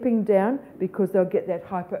that stepping down, because they'll get that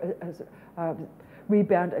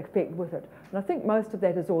rebound effect with it. And I think most of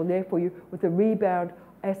that is all there for you with the rebound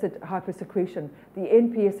acid hypersecretion. The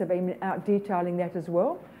NPS have been out detailing that as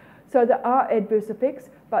well. So there are adverse effects,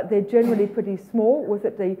 but they're generally pretty small with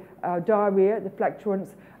it. The diarrhea, the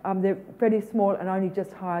fluctuants, they're pretty small and only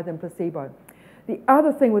just higher than placebo. The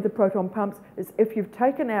other thing with the proton pumps is if you've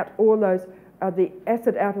taken out all those the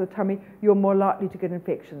acid out of the tummy, you're more likely to get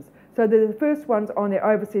infections. So they're the first ones on their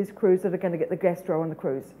overseas cruise that are going to get the gastro on the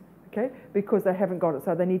cruise, okay? Because they haven't got it,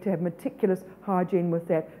 so they need to have meticulous hygiene with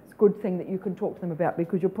that. It's a good thing that you can talk to them about,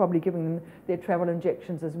 because you're probably giving them their travel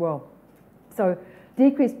injections as well. So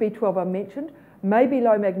decreased B12 I mentioned, maybe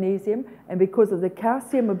low magnesium, and because of the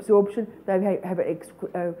calcium absorption, they have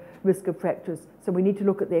a risk of fractures. So we need to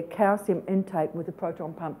look at their calcium intake with the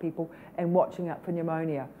proton pump people and watching out for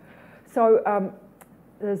pneumonia. So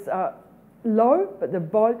there's low,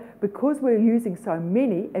 but because we're using so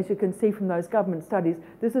many, as you can see from those government studies,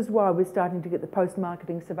 this is why we're starting to get the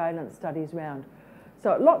post-marketing surveillance studies round.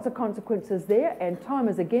 So lots of consequences there, and time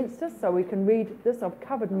is against us, so we can read this. I've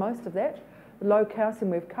covered most of that. The low calcium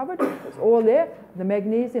we've covered, it's all there. The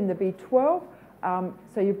magnesium, the B12,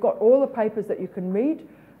 so you've got all the papers that you can read.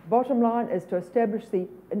 Bottom line is to establish the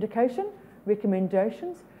indication,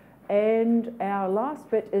 recommendations, and our last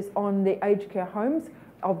bit is on the aged care homes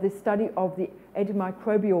of the study of the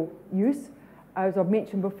antimicrobial use. As I've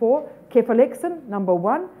mentioned before, cefalexin, number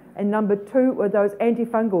 1, and number 2 were those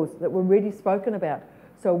antifungals that were already spoken about.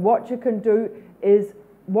 So what you can do is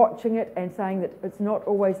watching it and saying that it's not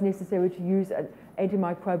always necessary to use an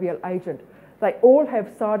antimicrobial agent. They all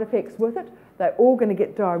have side effects with it. They're all going to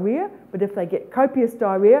get diarrhea, but if they get copious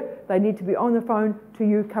diarrhea, they need to be on the phone to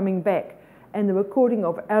you coming back. And the recording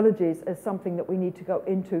of allergies is something that we need to go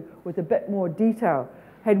into with a bit more detail.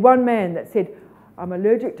 Had one man that said, I'm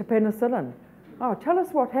allergic to penicillin. Oh, tell us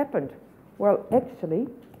what happened. Well, actually,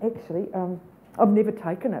 I've never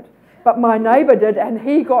taken it. But my neighbour did, and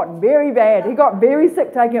he got very bad. He got very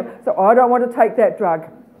sick taking it, so I don't want to take that drug.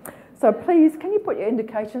 So please, can you put your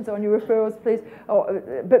indications on your referrals, please, or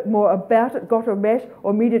a bit more about it, got a rash,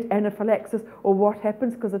 or immediate anaphylaxis, or what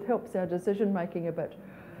happens, because it helps our decision-making a bit.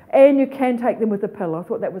 And you can take them with a pill. I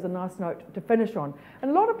thought that was a nice note to finish on.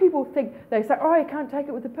 And a lot of people think, they say, oh, you can't take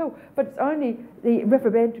it with a pill, but it's only the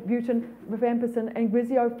rifampicin, and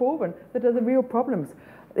griseofulvin that are the real problems.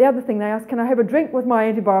 The other thing they ask, can I have a drink with my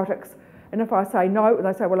antibiotics? And if I say no,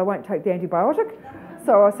 they say, well, I won't take the antibiotic.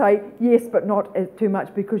 So I say yes, but not too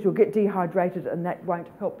much, because you'll get dehydrated and that won't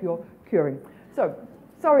help your curing. So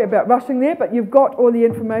sorry about rushing there, but you've got all the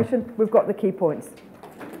information. We've got the key points.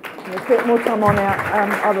 We'll spend more time on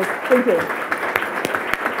our others. Thank you.